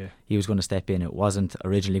out. Yeah. He was going to step in. It wasn't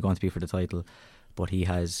originally going to be for the title, but he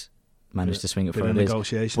has managed to swing it for a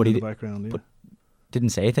negotiation in the background. Yeah. But didn't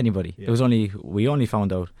say it to anybody. Yeah. It was we only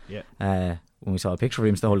found out. Yeah. When we saw a picture of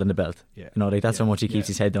him still holding the belt. Yeah. That's how much he keeps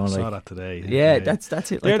his head down. I saw that today. Yeah, that's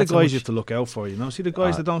it. They're the guys you have to look out for, See the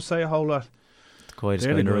guys that don't say a whole lot? They're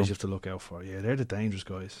the guys you have to look out for. Yeah, they're the dangerous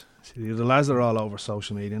guys. See, the lads that are all over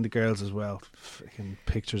social media, and the girls as well. Freaking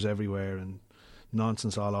pictures everywhere and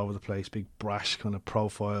nonsense all over the place. Big brash kind of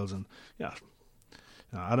profiles. And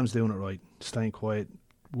Adam's doing it right. Staying quiet,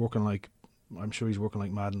 I'm sure he's working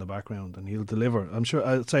like mad in the background, and he'll deliver.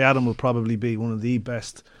 I'd say Adam will probably be one of the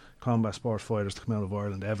best combat sport fighters to come out of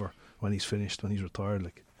Ireland ever when he's finished, when he's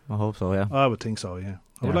retired. I hope so, yeah. I would think so, yeah.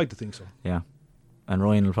 I would like to think so. Yeah. And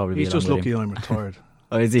Ryan will probably be just lucky I'm retired.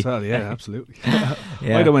 Oh, is he? Yeah, absolutely. I'd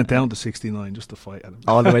have went down to 69 just to fight Adam.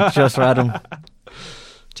 All the way just for Adam.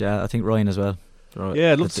 Yeah, I think Ryan as well.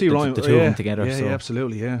 Yeah, I'd love to see Ryan. The two of them together. Yeah,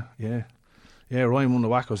 absolutely, yeah. Yeah, Ryan won the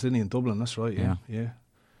Wackos, didn't he, in Dublin? That's right, yeah.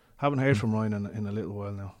 Haven't heard from Ryan in a little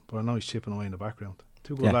while now, but I know he's chipping away in the background.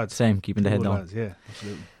 Two good lads. Same, keeping the head down. Lads, yeah,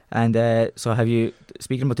 absolutely. And so have you,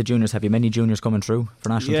 speaking about the juniors, have you many juniors coming through for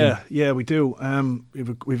national team? Yeah, we do.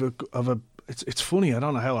 It's funny, I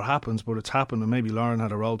don't know how it happens, but it's happened, and maybe Lauren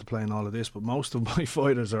had a role to play in all of this, but most of my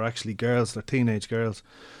fighters are actually girls, they're teenage girls.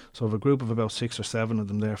 So I have a group of about 6 or 7 of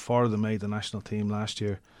them there. 4 of them made the national team last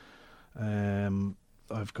year.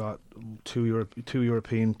 I've got two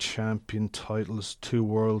European champion titles, 2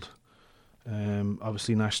 world,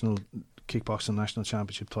 obviously national kickboxing national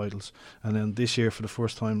championship titles, and then this year for the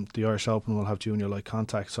first time the Irish Open will have junior light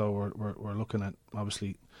contact, so we're looking at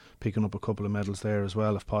obviously picking up a couple of medals there as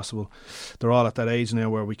well if possible. They're all at that age now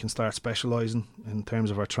where we can start specialising in terms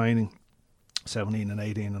of our training, 17 and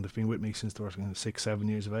 18, and they've been with me since they were 6-7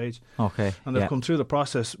 years of age. Okay. And they've come through the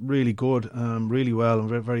process really good, really well. I'm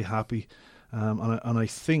very, very happy, and I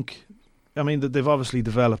think, I mean, they've obviously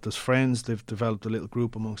developed as friends. They've developed a little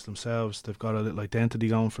group amongst themselves. They've got a little identity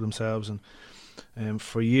going for themselves. And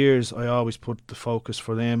for years, I always put the focus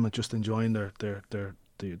for them at just enjoying their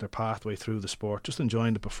pathway through the sport, just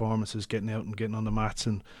enjoying the performances, getting out and getting on the mats,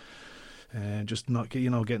 and just not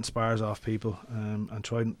getting spars off people, and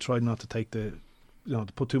try not to take to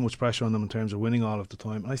put too much pressure on them in terms of winning all of the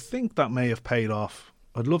time. And I think that may have paid off.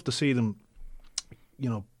 I'd love to see them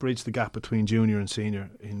bridge the gap between junior and senior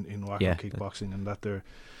in Waco kickboxing, and that they're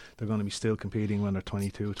going to be still competing when they're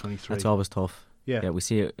 22, 23. That's always tough. Yeah, we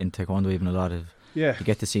see it in Taekwondo even a lot of. Yeah. You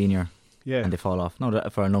get to senior. Yeah. And they fall off. No,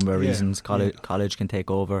 for a number of reasons. College can take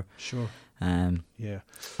over. Sure. Yeah.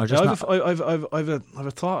 I've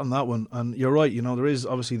a thought on that one, and you're right. There is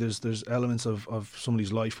obviously there's elements of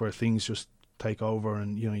somebody's life where things just take over,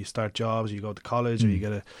 and you start jobs, you go to college, or you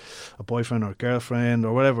get a boyfriend or a girlfriend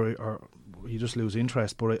or whatever, or you just lose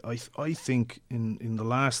interest. But I think in the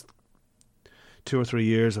last 2 or 3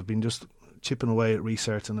 years I've been just chipping away at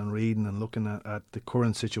researching and reading and looking at the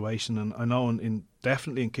current situation. And I know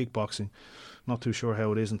definitely in kickboxing, not too sure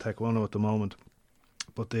how it is in taekwondo at the moment,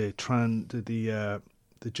 but the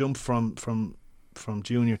jump from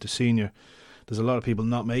junior to senior, there's a lot of people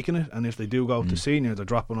not making it, and if they do go to senior, they're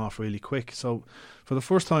dropping off really quick. So for the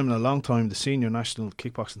first time in a long time, the senior national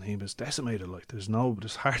kickboxing team is decimated. Like there's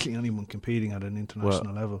hardly anyone competing at an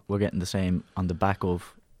international level. We're getting the same on the back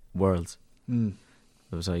of Worlds. There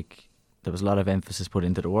was a lot of emphasis put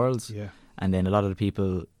into the Worlds, and then a lot of the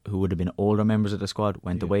people who would have been older members of the squad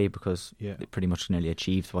went away because they pretty much nearly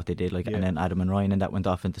achieved what they did. And then Adam and Ryan, and that went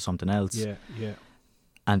off into something else.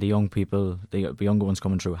 And the young people, the younger ones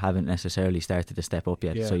coming through, haven't necessarily started to step up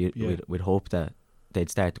yet. So we'd hope that they'd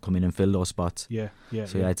start to come in and fill those spots.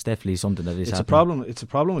 It's definitely something that is happening. It's a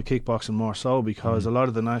problem with kickboxing more so because a lot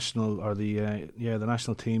of the national or the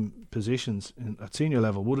national team positions at senior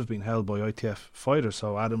level would have been held by ITF fighters.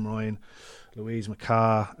 So Adam Ryan, Louise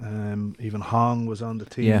McCaw, even Hong was on the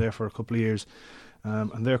team there for a couple of years,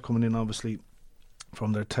 and they're coming in obviously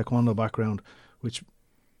from their taekwondo background, which,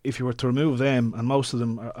 if you were to remove them, and most of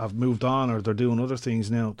them have moved on or they're doing other things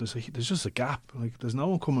now, there's just a gap. Like there's no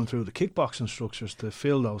one coming through the kickboxing structures to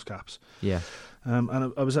fill those gaps. And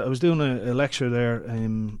I was doing a lecture there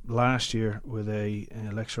last year with a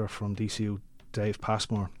lecturer from DCU, Dave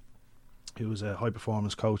Passmore, who was a high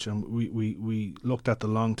performance coach, and we looked at the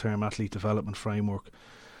long term athlete development framework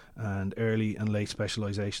and early and late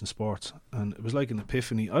specialisation sports, and it was like an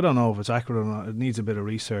epiphany. I don't know if it's accurate or not. It needs a bit of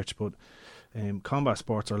research, but combat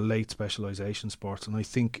sports are late specialisation sports, and I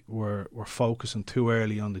think we're focusing too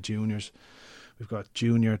early on the juniors. We've got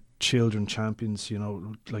junior children champions,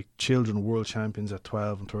 like children world champions at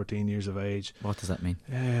 12 and 13 years of age. What does that mean?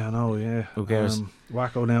 Yeah, I know, yeah. Who cares?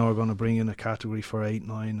 Wacko now are going to bring in a category for 8,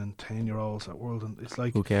 9 and 10 year olds at World, and it's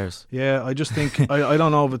like, who cares? Yeah, I just think I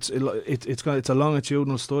don't know if it's a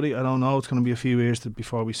longitudinal study. I don't know, it's going to be a few years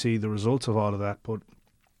before we see the results of all of that. But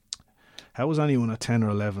how is anyone at 10 or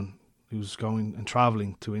 11 who's going and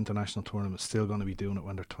travelling to international tournaments still going to be doing it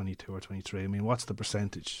when they're 22 or 23? I mean, what's the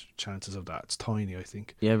percentage chances of that? It's tiny, I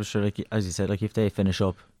think. Yeah, but sure, like, as you said, like if they finish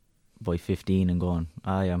up by 15 and going,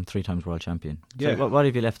 I am 3 times world champion. So what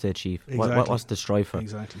have you left to achieve? Exactly. What's the strive for?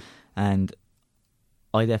 Exactly. And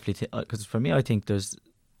I definitely because for me, I think there's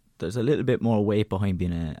a little bit more weight behind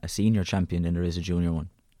being a senior champion than there is a junior one.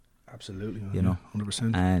 Absolutely,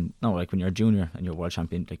 100%. And no, like when you're a junior and you're world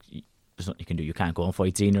champion, like there's nothing you can do. You can't go and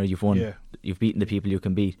fight senior. You've won. You've beaten the people you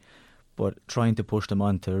can beat. But trying to push them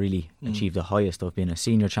on to really achieve the highest of being a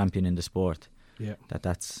senior champion in the sport,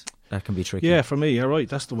 that can be tricky. Yeah, for me, you're right.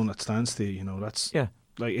 That's the one that stands to you. That's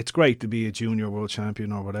like, it's great to be a junior world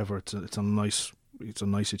champion or whatever. It's a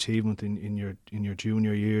nice achievement in your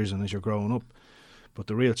junior years and as you're growing up. But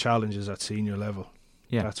the real challenge is at senior level.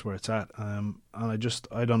 Yeah, that's where it's at. And I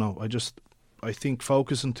don't know. I think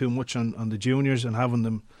focusing too much on the juniors and having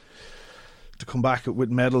them to come back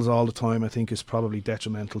with medals all the time, I think, is probably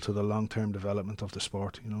detrimental to the long-term development of the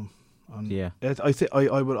sport. And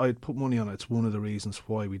I'd put money on it. It's one of the reasons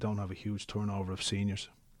why we don't have a huge turnover of seniors.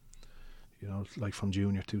 Like from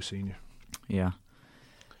junior to senior. Yeah,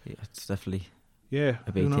 it's definitely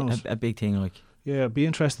a big thing. Like, it'd be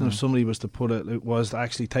interesting if somebody was to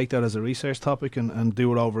actually take that as a research topic and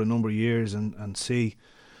do it over a number of years and see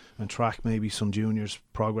and track maybe some juniors'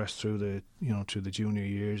 progress through the junior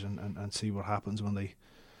years and see what happens when they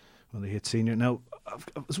hit senior. Now,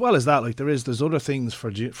 as well as that, like there's other things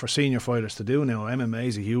for senior fighters to do now. MMA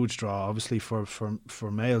is a huge draw, obviously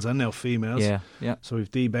for males and now females. Yeah. So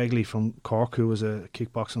we've Dee Begley from Cork, who was a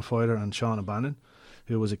kickboxing fighter, and Sean O'Bannon,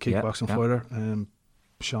 who was a kickboxing fighter.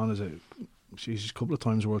 Sean she's a couple of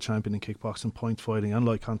times world champion in kickboxing, point fighting and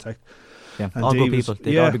light contact. Yeah, and all good people.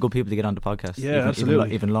 They'd all be good people to get on the podcast. Yeah,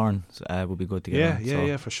 absolutely. Even Lauren would be good to get on.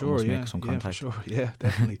 Yeah, for sure. Make some contact. For sure. Yeah,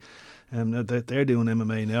 definitely. They're doing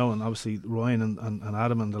MMA now, and obviously Ryan and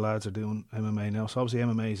Adam and the lads are doing MMA now. So obviously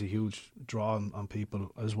MMA is a huge draw on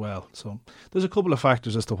people as well. So there's a couple of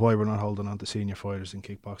factors as to why we're not holding on to senior fighters in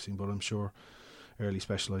kickboxing, but I'm sure early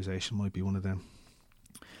specialisation might be one of them.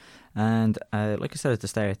 And like I said at the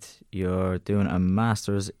start, you're doing a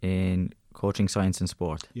master's in coaching science and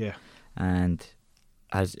sport. Yeah. And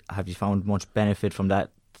have you found much benefit from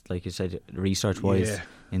that, like you said, research-wise,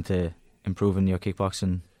 into improving your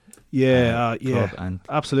kickboxing? And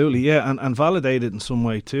absolutely, and validated in some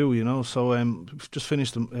way too, So just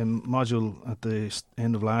finished a module at the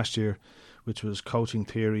end of last year, which was coaching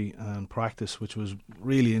theory and practice, which was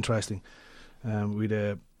really interesting.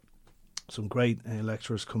 We'd some great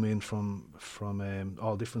lecturers come in from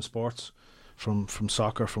all different sports, from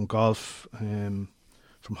soccer, from golf, from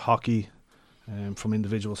hockey, from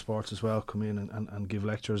individual sports as well, come in and give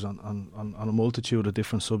lectures on a multitude of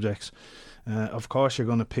different subjects. Of course, you're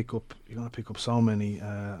going to pick up so many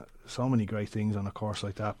great things on a course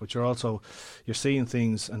like that, but you're seeing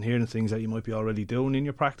things and hearing things that you might be already doing in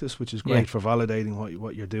your practice, which is great for validating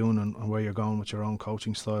what you're doing and where you're going with your own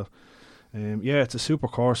coaching style. It's a super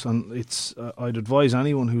course, and it's I'd advise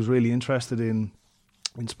anyone who's really interested in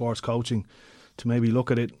sports coaching to maybe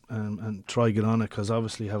look at it and try get on it, because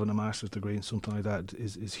obviously having a master's degree in something like that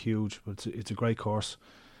is huge. But it's a great course,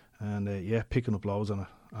 and picking up loads on it,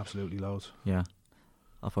 absolutely loads. Yeah,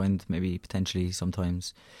 I find maybe potentially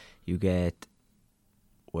sometimes you get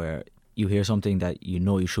where you hear something that you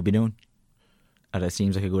know you should be doing, and it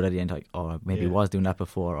seems like a good idea, and like, oh, maybe I was doing that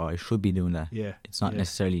before, or I should be doing that. Yeah, it's not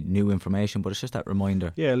necessarily new information, but it's just that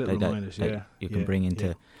reminder. Yeah, little reminders. That you can bring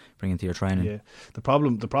into your training. Yeah, the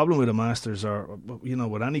problem with a masters, or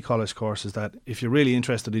with any college course, is that if you're really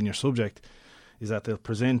interested in your subject, is that they'll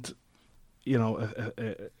present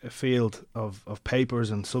a field of papers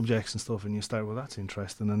and subjects and stuff, and you start, well, that's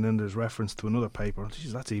interesting, and then there's reference to another paper,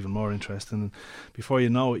 geez, that's even more interesting, and before you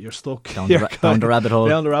know it, you're stuck down the rabbit hole.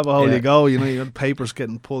 Down the rabbit hole you go. You got papers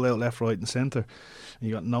getting pulled out left, right and centre, and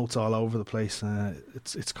you got notes all over the place.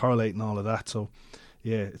 It's correlating all of that, so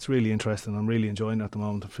yeah, it's really interesting. I'm really enjoying it at the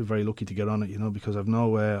moment. I feel very lucky to get on it, because I've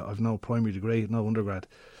no primary degree, no undergrad.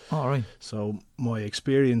 All right. So my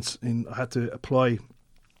experience I had to apply.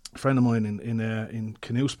 A friend of mine in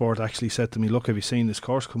canoe sport actually said to me, look, have you seen this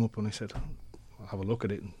course come up? And I said, I'll have a look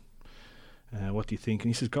at it. And what do you think? And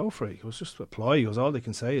he says, go for it. He goes, just apply. He goes, all they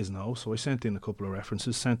can say is no. So I sent in a couple of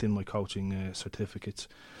references, sent in my coaching certificates.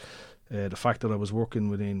 The fact that I was working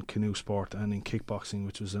within canoe sport and in kickboxing,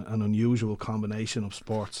 which was an unusual combination of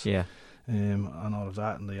sports. Yeah. And all of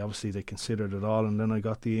that, and they considered it all. And then I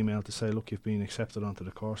got the email to say, look, you've been accepted onto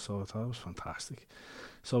the course. So I thought it was fantastic.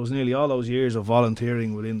 So it was nearly all those years of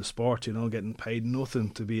volunteering within the sport, getting paid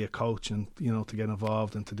nothing to be a coach, and to get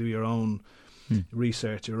involved and to do your own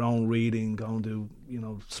research, your own reading, go and do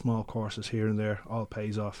small courses here and there, all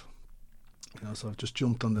pays off. So I've just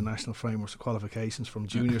jumped on the national frameworks of qualifications from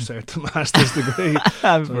junior cert to master's degree.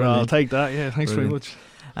 So I'll take that. Yeah, thanks very much.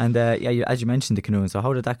 And as you mentioned the canoeing, so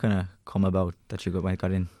how did that kind of come about that you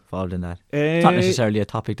got involved in that? It's not necessarily a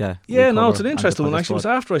topic that. Yeah, no, it's an interesting one. Actually, it was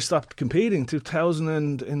after I stopped competing in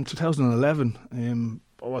 2011.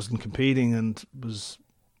 I wasn't competing and was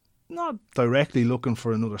not directly looking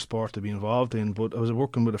for another sport to be involved in, but I was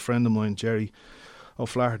working with a friend of mine, Jerry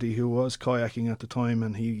O'Flaherty, who was kayaking at the time,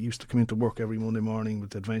 and he used to come into work every Monday morning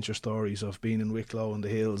with adventure stories of being in Wicklow and the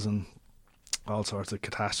hills and all sorts of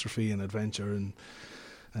catastrophe and adventure and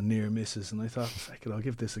near misses. And I thought, I'll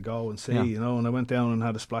give this a go and see, and I went down and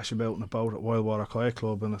had a splash about in a boat at Wildwater Kayak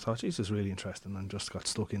Club, and I thought, geez, this is really interesting, and just got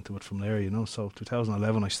stuck into it from there, So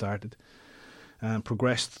 2011 I started and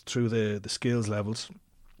progressed through the skills levels,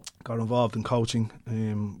 got involved in coaching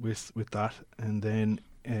with that, and then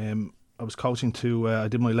I was coaching I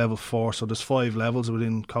did my level 4, so there's 5 levels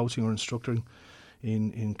within coaching or instructing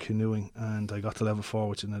in canoeing, and I got to level 4,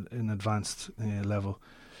 which is an advanced level,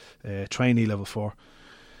 trainee level 4.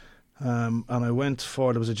 And I went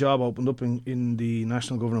there was a job opened up in the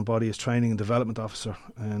national governing body as training and development officer,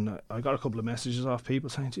 and I got a couple of messages off people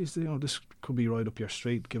saying, geez, this could be right up your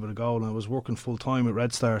street, give it a go. And I was working full time at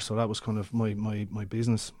Red Star, so that was kind of my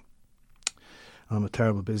business. And I'm a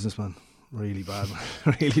terrible businessman, really bad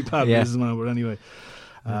businessman, but anyway.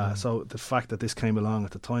 So the fact that this came along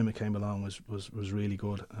at the time it came along was really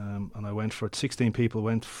good, and I went for it. 16 people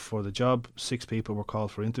went for the job, 6 people were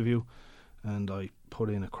called for interview, and I put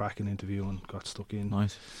in a cracking interview and got stuck in.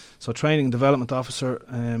 Nice. So training and development officer,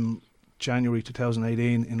 January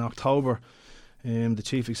 2018. In October, the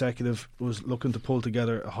chief executive was looking to pull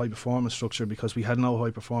together a high performance structure, because we had no high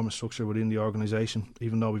performance structure within the organisation,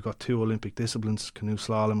 even though we've got 2 Olympic disciplines, canoe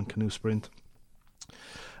slalom and canoe sprint.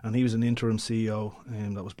 And he was an interim CEO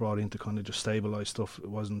that was brought in to kind of just stabilise stuff.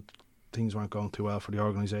 Things weren't going too well for the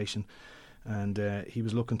organisation, and he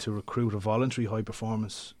was looking to recruit a voluntary high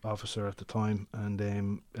performance officer at the time, and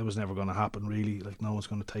it was never going to happen really. Like, no one's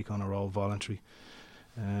going to take on a role voluntary,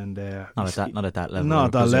 and not at that level. Not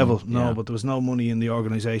at that level, no. But there was no money in the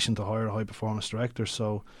organisation to hire a high performance director,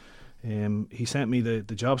 so he sent me the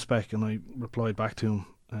job spec, and I replied back to him.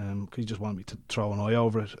 Because he just wanted me to throw an eye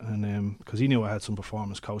over it, and because he knew I had some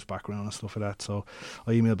performance coach background and stuff like that. So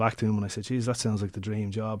I emailed back to him and I said, geez, that sounds like the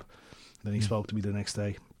dream job. And then he spoke to me the next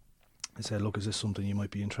day, I said, look, is this something you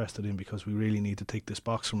might be interested in? Because we really need to tick this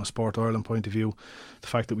box from a Sport Ireland point of view. The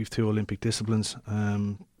fact that we've 2 Olympic disciplines,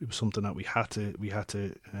 it was something that we had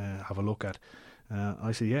to have a look at.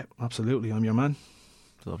 I said, yeah, absolutely, I'm your man.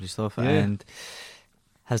 Lovely stuff. Yeah. And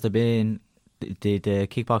has there been the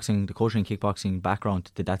kickboxing, the coaching kickboxing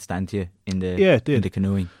background? Did that stand to you in the it did. in the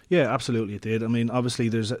canoeing? Yeah, absolutely, it did. I mean, obviously,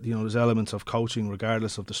 there's elements of coaching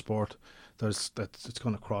regardless of the sport. It's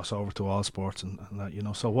going to cross over to all sports and that, you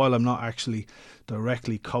know. So while I'm not actually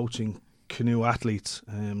directly coaching canoe athletes,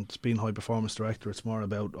 it's being high performance director, it's more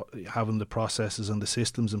about having the processes and the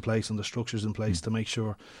systems in place and the structures in place to make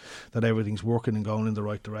sure that everything's working and going in the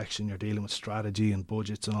right direction. You're dealing with strategy and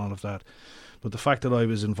budgets and all of that. But the fact that I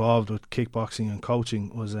was involved with kickboxing and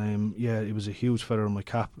coaching was it was a huge feather in my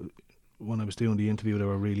cap. When I was doing the interview, they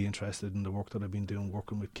were really interested in the work that I've been doing,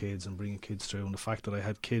 working with kids and bringing kids through, and the fact that I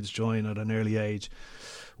had kids join at an early age,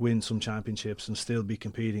 win some championships and still be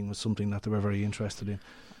competing was something that they were very interested in.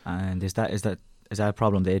 And is that a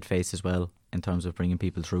problem they'd face as well in terms of bringing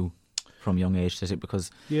people through from young age?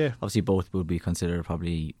 Because obviously both would be considered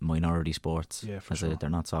probably minority sports. Yeah, for sure.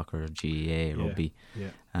 They're not soccer, GAA, rugby.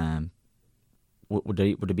 Yeah. Would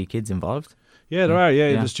there be kids involved? Yeah, there are.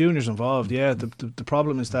 Yeah, there's juniors involved. Yeah, the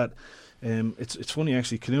problem is that it's funny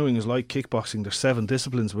actually. Canoeing is like kickboxing. There's 7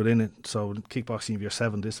 disciplines within it. So in kickboxing, you've your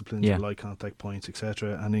 7 disciplines, your light contact points,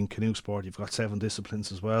 etc. And in canoe sport, you've got 7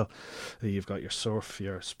 disciplines as well. You've got your surf,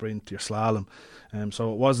 your sprint, your slalom.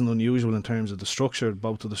 So it wasn't unusual in terms of the structure.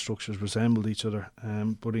 Both of the structures resembled each other.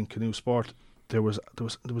 But in canoe sport, there was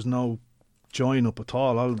no join up at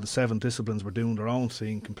all. All of the 7 disciplines were doing their own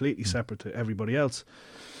thing, completely separate to everybody else.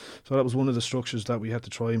 So that was one of the structures that we had to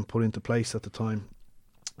try and put into place at the time.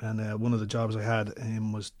 And one of the jobs I had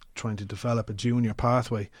was trying to develop a junior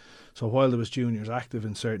pathway. So while there was juniors active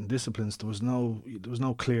in certain disciplines, there was no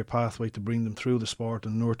clear pathway to bring them through the sport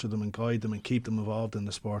and nurture them and guide them and keep them involved in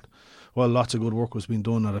the sport. While lots of good work was being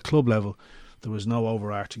done at a club level, there was no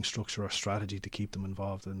overarching structure or strategy to keep them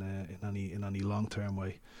involved in any long-term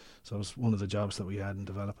way. So it was one of the jobs that we had in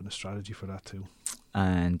developing a strategy for that too.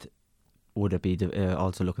 And would it be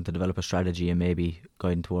also looking to develop a strategy and maybe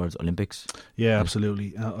guiding towards Olympics? Yeah,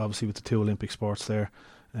 absolutely. Obviously, with the 2 Olympic sports there,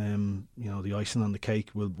 the icing on the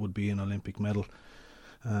cake would be an Olympic medal.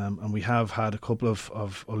 And we have had a couple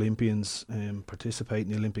of Olympians participate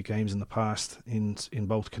in the Olympic Games in the past in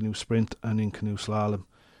both canoe sprint and in canoe slalom.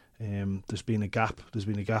 There's been a gap. There's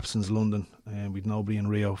been a gap since London. We'd nobody in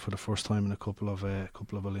Rio for the first time in a couple of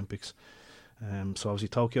Olympics. So obviously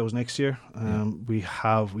Tokyo's next year.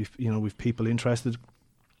 We've people interested.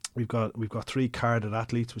 We've got 3 carded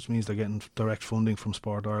athletes, which means they're getting direct funding from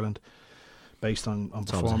Sport Ireland based on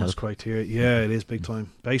performance criteria. Yeah, it is big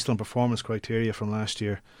time. Based on performance criteria from last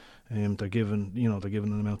year, they're given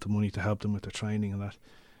an amount of money to help them with their training and that.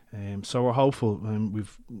 So we're hopeful.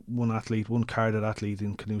 We've one carded athlete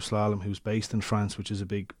in canoe slalom who's based in France, which is a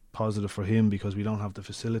big positive for him because we don't have the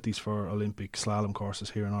facilities for Olympic slalom courses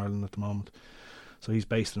here in Ireland at the moment. So he's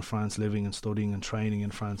based in France, living and studying and training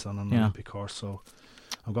in France on an Olympic course. So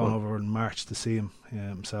I'm going over in March to see him,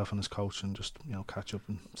 himself and his coach, and just catch up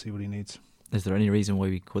and see what he needs. Is there any reason why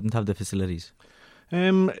we couldn't have the facilities?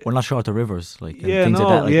 We're not short of rivers, things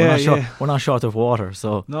like that. We're not short of water.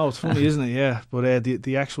 So no, it's funny, isn't it? Yeah, but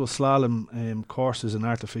the actual slalom course is an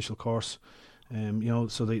artificial course.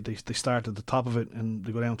 So they start at the top of it and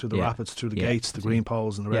they go down through the rapids, through the gates, the green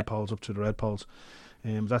poles and the red poles, up to the red poles.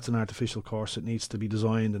 That's an artificial course. It needs to be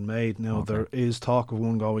designed and made. Now there is talk of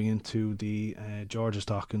one going into the George's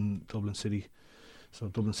Dock in Dublin City. So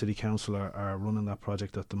Dublin City Council are running that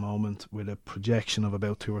project at the moment with a projection of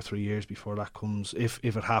about 2 or 3 years before that comes, if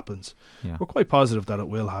it happens. Yeah. We're quite positive that it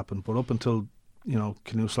will happen, but up until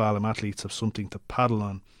canoe slalom athletes have something to paddle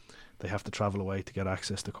on, they have to travel away to get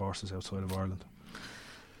access to courses outside of Ireland.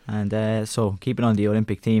 And so keeping on the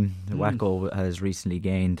Olympic theme, WACO has recently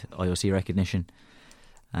gained IOC recognition.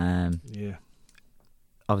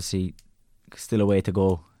 Obviously still a way to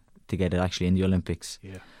go to get it actually in the Olympics.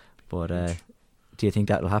 Yeah. But do you think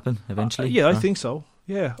that will happen eventually? I think so.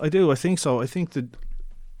 Yeah, I do. I think so. I think that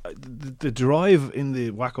the drive in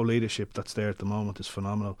the WACO leadership that's there at the moment is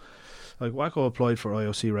phenomenal. Like WACO applied for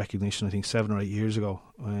IOC recognition, I think 7 or 8 years ago,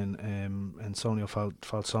 when Ennio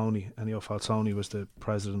Falzoni was the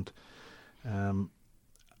president, and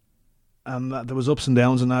there was ups and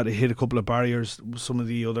downs in that. It hit a couple of barriers. Some of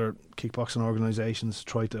the other kickboxing organisations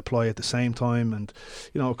tried to apply at the same time, and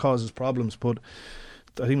it causes problems. But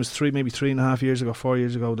I think it was 3.5 years ago, 4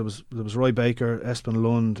 years ago, there was Roy Baker, Espen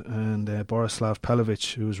Lund and Borislav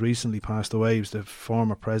Pelovic, who was recently passed away. He was the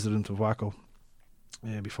former president of WACO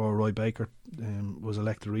before Roy Baker was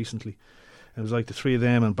elected recently. it was like the three of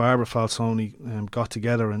them and Barbara Falsoni got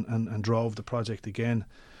together and drove the project again.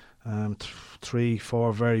 3,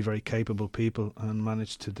 4 very, very capable people, and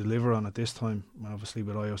managed to deliver on it this time, obviously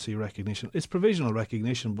with IOC recognition. It's provisional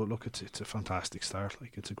recognition, but look, it's a fantastic start.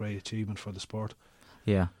 Like, it's a great achievement for the sport.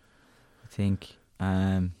 Yeah, I think.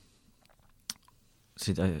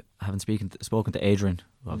 See, I haven't spoken to Adrian,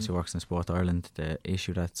 who obviously works in Sport Ireland. The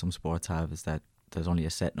issue that some sports have is that there's only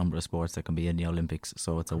a set number of sports that can be in the Olympics,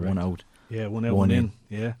 so it's a Correct. one out. Yeah, one out, one in.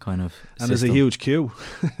 Yeah, kind of. And system. there's a huge queue.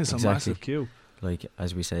 It's exactly. a massive queue. Like,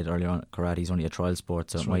 as we said earlier on, karate's only a trial sport,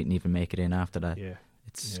 so That's it mightn't even make it in after that. Yeah.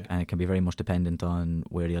 And it can be very much dependent on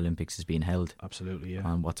where the Olympics is being held. Absolutely,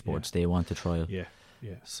 yeah. And what sports they want to trial. Yeah,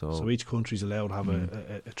 yeah. So each country's allowed to have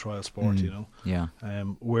a trial sport, you know. Yeah.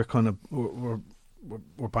 We're kind of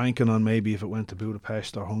we're banking on maybe if it went to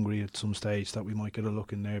Budapest or Hungary at some stage that we might get a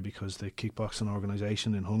look in there, because the kickboxing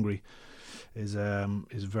organisation in Hungary is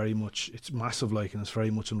very much, it's massive, like, and it's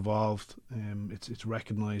very much involved. It's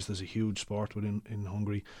recognised as a huge sport within in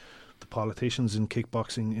Hungary. The politicians in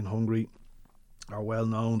kickboxing in Hungary are well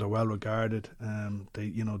known, they're well regarded.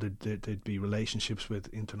 They'd be relationships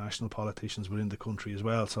with international politicians within the country as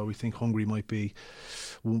well. So we think Hungary might be,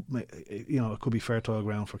 it could be fertile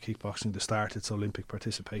ground for kickboxing to start its Olympic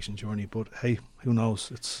participation journey. But hey, who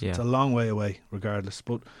knows? It's a long way away, regardless.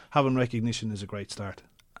 But having recognition is a great start.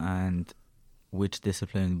 And which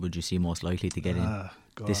discipline would you see most likely to get in?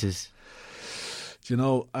 God. This is. Do you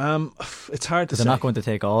know, it's hard to say. They're not going to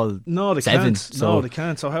take all No, they 7. can't. So. No, they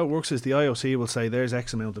can't. So how it works is the IOC will say there's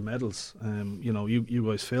X amount of medals. You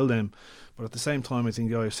guys fill them. But at the same time, I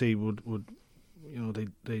think the IOC would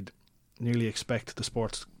they'd nearly expect the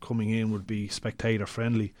sports coming in would be spectator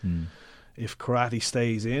friendly. If karate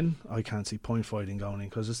stays in, I can't see point fighting going in,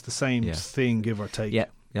 because it's the same thing, give or take. Yeah.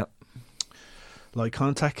 Yep. Like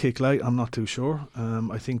contact kick light, I'm not too sure.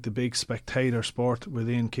 I think the big spectator sport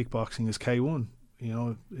within kickboxing is K1. You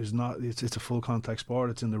know, it's a full contact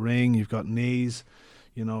sport. It's in the ring. You've got knees.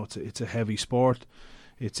 You know, it's a heavy sport.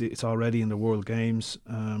 It's already in the World Games,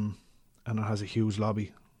 and it has a huge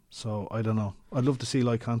lobby. So I don't know. I'd love to see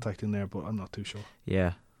light contact in there, but I'm not too sure.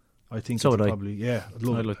 Yeah, I think so it's would probably I'd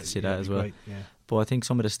love to see that as well. Great, yeah. But I think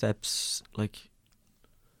some of the steps like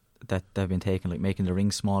that they've been taken, like making the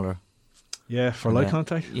ring smaller. Yeah, for light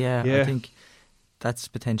contact. Yeah, I think that's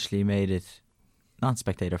potentially made it not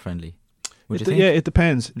spectator friendly. Yeah, it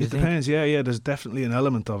depends. It depends. Yeah. There's definitely an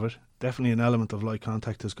element of it. Definitely an element of light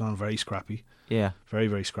contact has gone very scrappy. Yeah, very,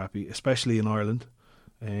 very scrappy, especially in Ireland.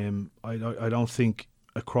 I don't think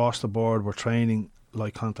across the board we're training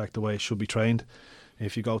light contact the way it should be trained.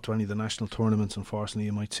 If you go to any of the national tournaments, unfortunately,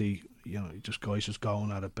 you might see guys just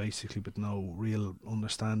going at it basically with no real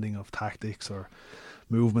understanding of tactics or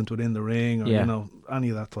movement within the ring, or any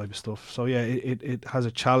of that type of stuff. So yeah, it has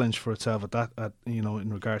a challenge for itself in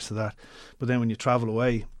regards to that. But then when you travel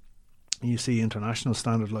away, you see international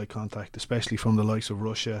standard light contact, especially from the likes of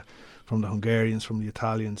Russia, from the Hungarians, from the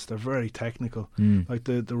Italians. They're very technical. Like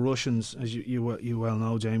the Russians, as you well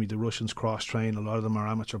know, Jamie, the Russians cross train. A lot of them are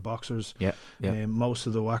amateur boxers. Yeah. Most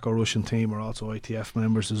of the Waco Russian team are also ITF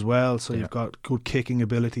members as well. So you've got good kicking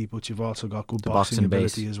ability, but you've also got good boxing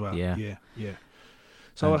ability as well. Yeah.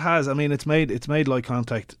 So it has. I mean, it's made light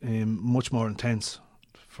contact much more intense,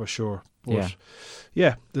 for sure. But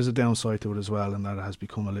there's a downside to it as well, and that it has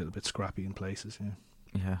become a little bit scrappy in places.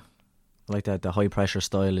 Yeah. Like that, the high pressure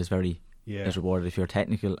style is very is rewarded if you're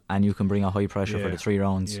technical and you can bring a high pressure for the 3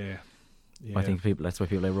 rounds. I think that's why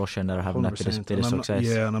people like Russia and are having that bit of success.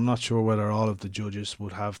 And I'm not sure whether all of the judges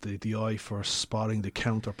would have the eye for spotting the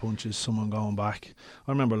counter punches, someone going back.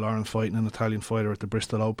 I remember Lauren fighting an Italian fighter at the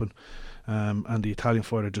Bristol Open, and the Italian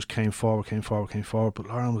fighter just came forward, but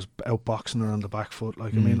Lauren was outboxing her on the back foot.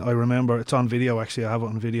 Like, I mean, I remember, it's on video actually, I have it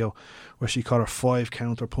on video, where she caught her 5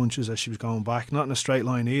 counter punches as she was going back, not in a straight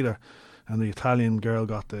line either, and the Italian girl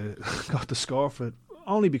got the score for it,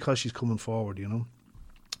 only because she's coming forward, you know.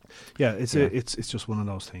 It's just one of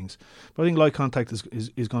those things. But I think light contact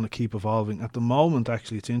is going to keep evolving. At the moment,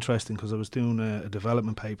 actually, it's interesting because I was doing a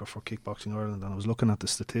development paper for Kickboxing Ireland, and I was looking at the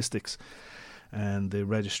statistics and the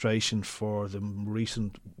registration for the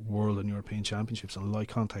recent World and European Championships, and light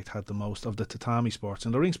contact had the most of the tatami sports.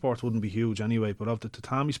 And the ring sports wouldn't be huge anyway, but of the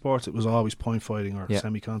tatami sports, it was always point fighting or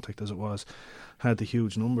semi-contact as it was, had the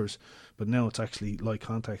huge numbers. But now it's actually light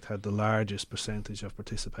contact had the largest percentage of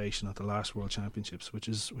participation at the last World Championships, which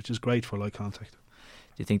is great for light contact. Do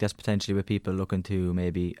you think that's potentially with people looking to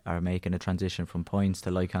maybe are making a transition from points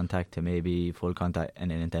to light contact to maybe full contact and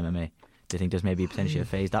then into MMA? Do you think there's maybe potentially a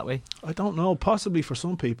phase that way? I don't know. Possibly for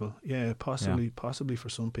some people. Yeah, possibly for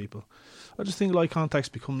some people. I just think light contact's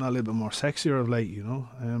become a little bit more sexier of late, you know.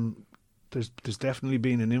 there's definitely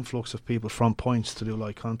been an influx of people from points to do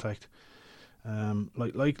light contact.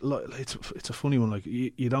 It's a funny one. Like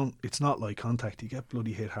you don't. It's not light contact. You get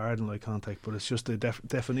bloody hit hard in light contact, but it's just the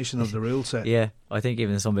definition of the rule set. Yeah, I think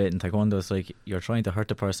even some bit in taekwondo, it's like you're trying to hurt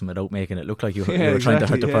the person without making it look like you were trying to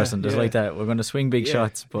hurt the person. There's like that. We're going to swing big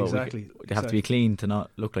shots, but they have to be clean to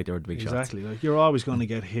not look like they were big shots. Exactly. Like you're always going to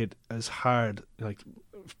get hit as hard, like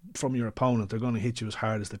from your opponent. They're going to hit you as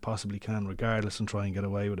hard as they possibly can, regardless, and try and get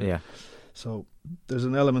away with it. Yeah. So there's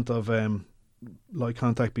an element of light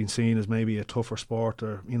contact being seen as maybe a tougher sport,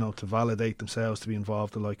 or to validate themselves to be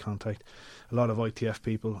involved in light contact. A lot of ITF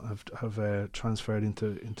people have transferred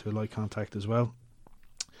into light contact as well.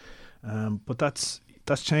 But that's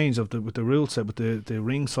changed with the rule set, with the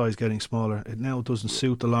ring size getting smaller. It now doesn't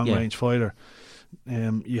suit the long range fighter.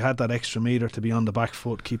 You had that extra metre to be on the back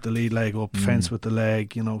foot, keep the lead leg up, fence with the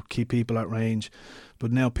leg, keep people at range.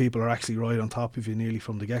 But now people are actually right on top of you nearly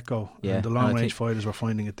from the get-go. Yeah. And the long-range fighters were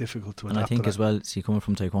finding it difficult to adapt to that. And I think as well, see, coming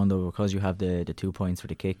from taekwondo, because you have the 2 points for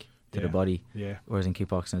the kick to the body, whereas in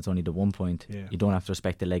kickboxing it's only the 1 point, you don't have to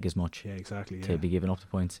respect the leg as much to be giving up the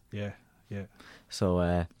points. Yeah.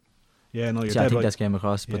 So, you're I dead think right. that's came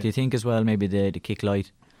across. But do you think as well, maybe the kick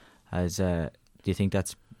light has, do you think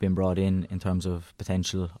that's been brought in terms of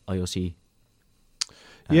potential IOC?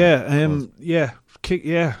 It's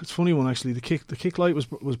a funny one actually. The kick light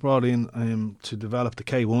was brought in to develop the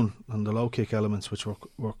K1 and the low kick elements, which were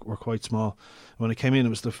quite small. When it came in, it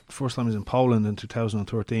was the first time it was in Poland in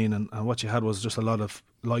 2013, and what you had was just a lot of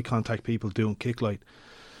light contact people doing kick light,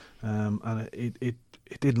 and it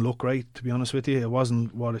didn't look great, to be honest with you. It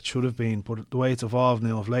wasn't what it should have been, but the way it's evolved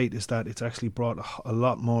now of late is that it's actually brought a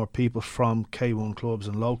lot more people from K1 clubs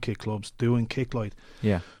and low kick clubs doing kick light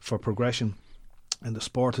for progression. And the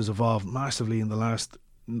sport has evolved massively in the last,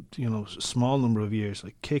 small number of years.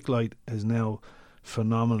 Like kick light is now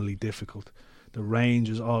phenomenally difficult. The range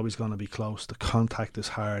is always going to be close. The contact is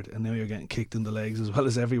hard, and now you're getting kicked in the legs as well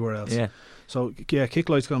as everywhere else. Yeah. So kick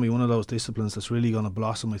light's going to be one of those disciplines that's really going to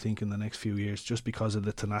blossom, I think, in the next few years, just because of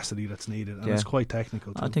the tenacity that's needed, and it's quite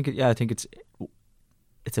technical too. I think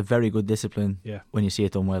it's a very good discipline. Yeah. When you see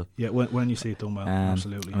it done well. Yeah. When you see it done well,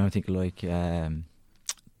 absolutely. I think like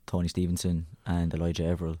Tony Stevenson and Elijah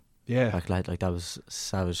Everell. Yeah, like that was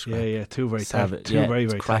savage. Two very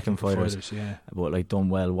cracking fighters. Yeah, but like done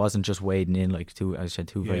well, wasn't just wading in like two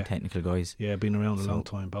very technical guys. Yeah, been around a long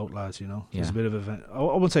time, both lads. There's a bit of I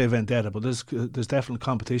wouldn't say a vendetta, but there's definitely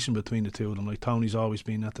competition between the two of them. Like Tony's always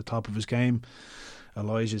been at the top of his game.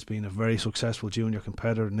 Elijah's been a very successful junior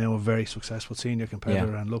competitor, now a very successful senior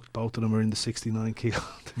competitor, and look, both of them are in the 69 kilo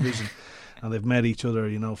division. And they've met each other,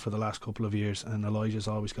 for the last couple of years, and Elijah's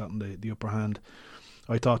always gotten the upper hand.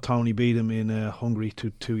 I thought Tony beat him in Hungary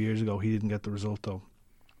 2 years ago. He didn't get the result though.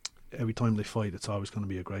 Every time they fight, it's always going to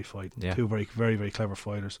be a great fight. Yeah. Two very, very, very clever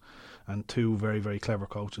fighters, and two very, very clever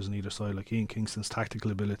coaches on either side. Like Ian Kingston's tactical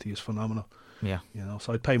ability is phenomenal. Yeah,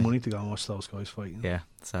 so I'd pay money to go and watch those guys fight. Yeah,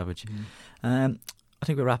 savage. I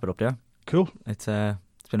think we'll wrap it up there. Cool. It's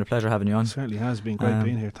been a pleasure having you on. It certainly has been great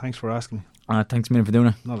being here. Thanks for asking me. Thanks a million for doing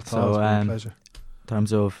it. Not at all. It's been a pleasure. In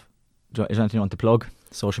terms of, is there anything you want to plug,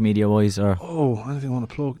 social media wise, or? Anything I want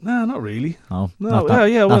to plug? No, not really. No.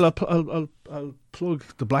 I'll plug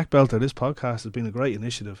the black belt of this podcast. Has been a great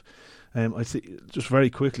initiative. I think just very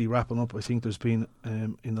quickly wrapping up. I think there's been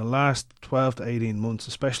in the last 12 to 18 months,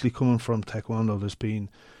 especially coming from Taekwondo, there's been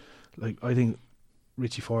I think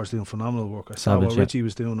Richie Forrest doing phenomenal work. I saw what Richie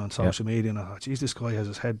was doing on social media, and I thought, geez, this guy has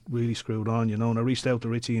his head really screwed on, And I reached out to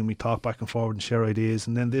Richie, and we talked back and forward and share ideas.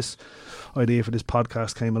 And then this idea for this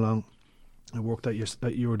podcast came along, and work that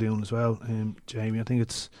you were doing as well, Jamie. I think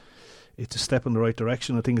it's a step in the right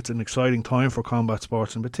direction. I think it's an exciting time for combat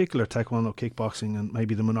sports, in particular Taekwondo, kickboxing, and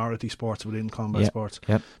maybe the minority sports within combat sports.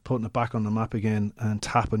 Yep. Putting it back on the map again and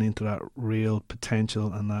tapping into that real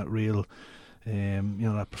potential and that real.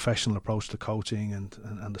 That professional approach to coaching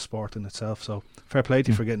and the sport in itself. So fair play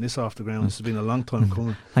to you for getting this off the ground. This has been a long time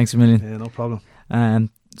coming. Thanks a million. Yeah, no problem.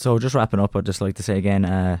 So just wrapping up, I'd just like to say again,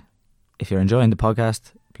 if you're enjoying the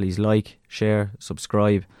podcast, please like, share,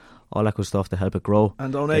 subscribe, all that good stuff to help it grow.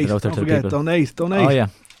 And donate. Don't forget, donate. Oh yeah.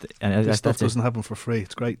 And this stuff doesn't happen for free.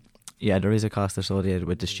 It's great. Yeah, there is a cost associated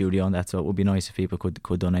with the studio and that, so it would be nice if people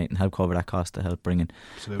could donate and help cover that cost to help bring in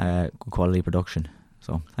good quality production.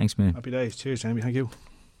 So thanks, man. Happy days. Cheers, Jamie. Thank you.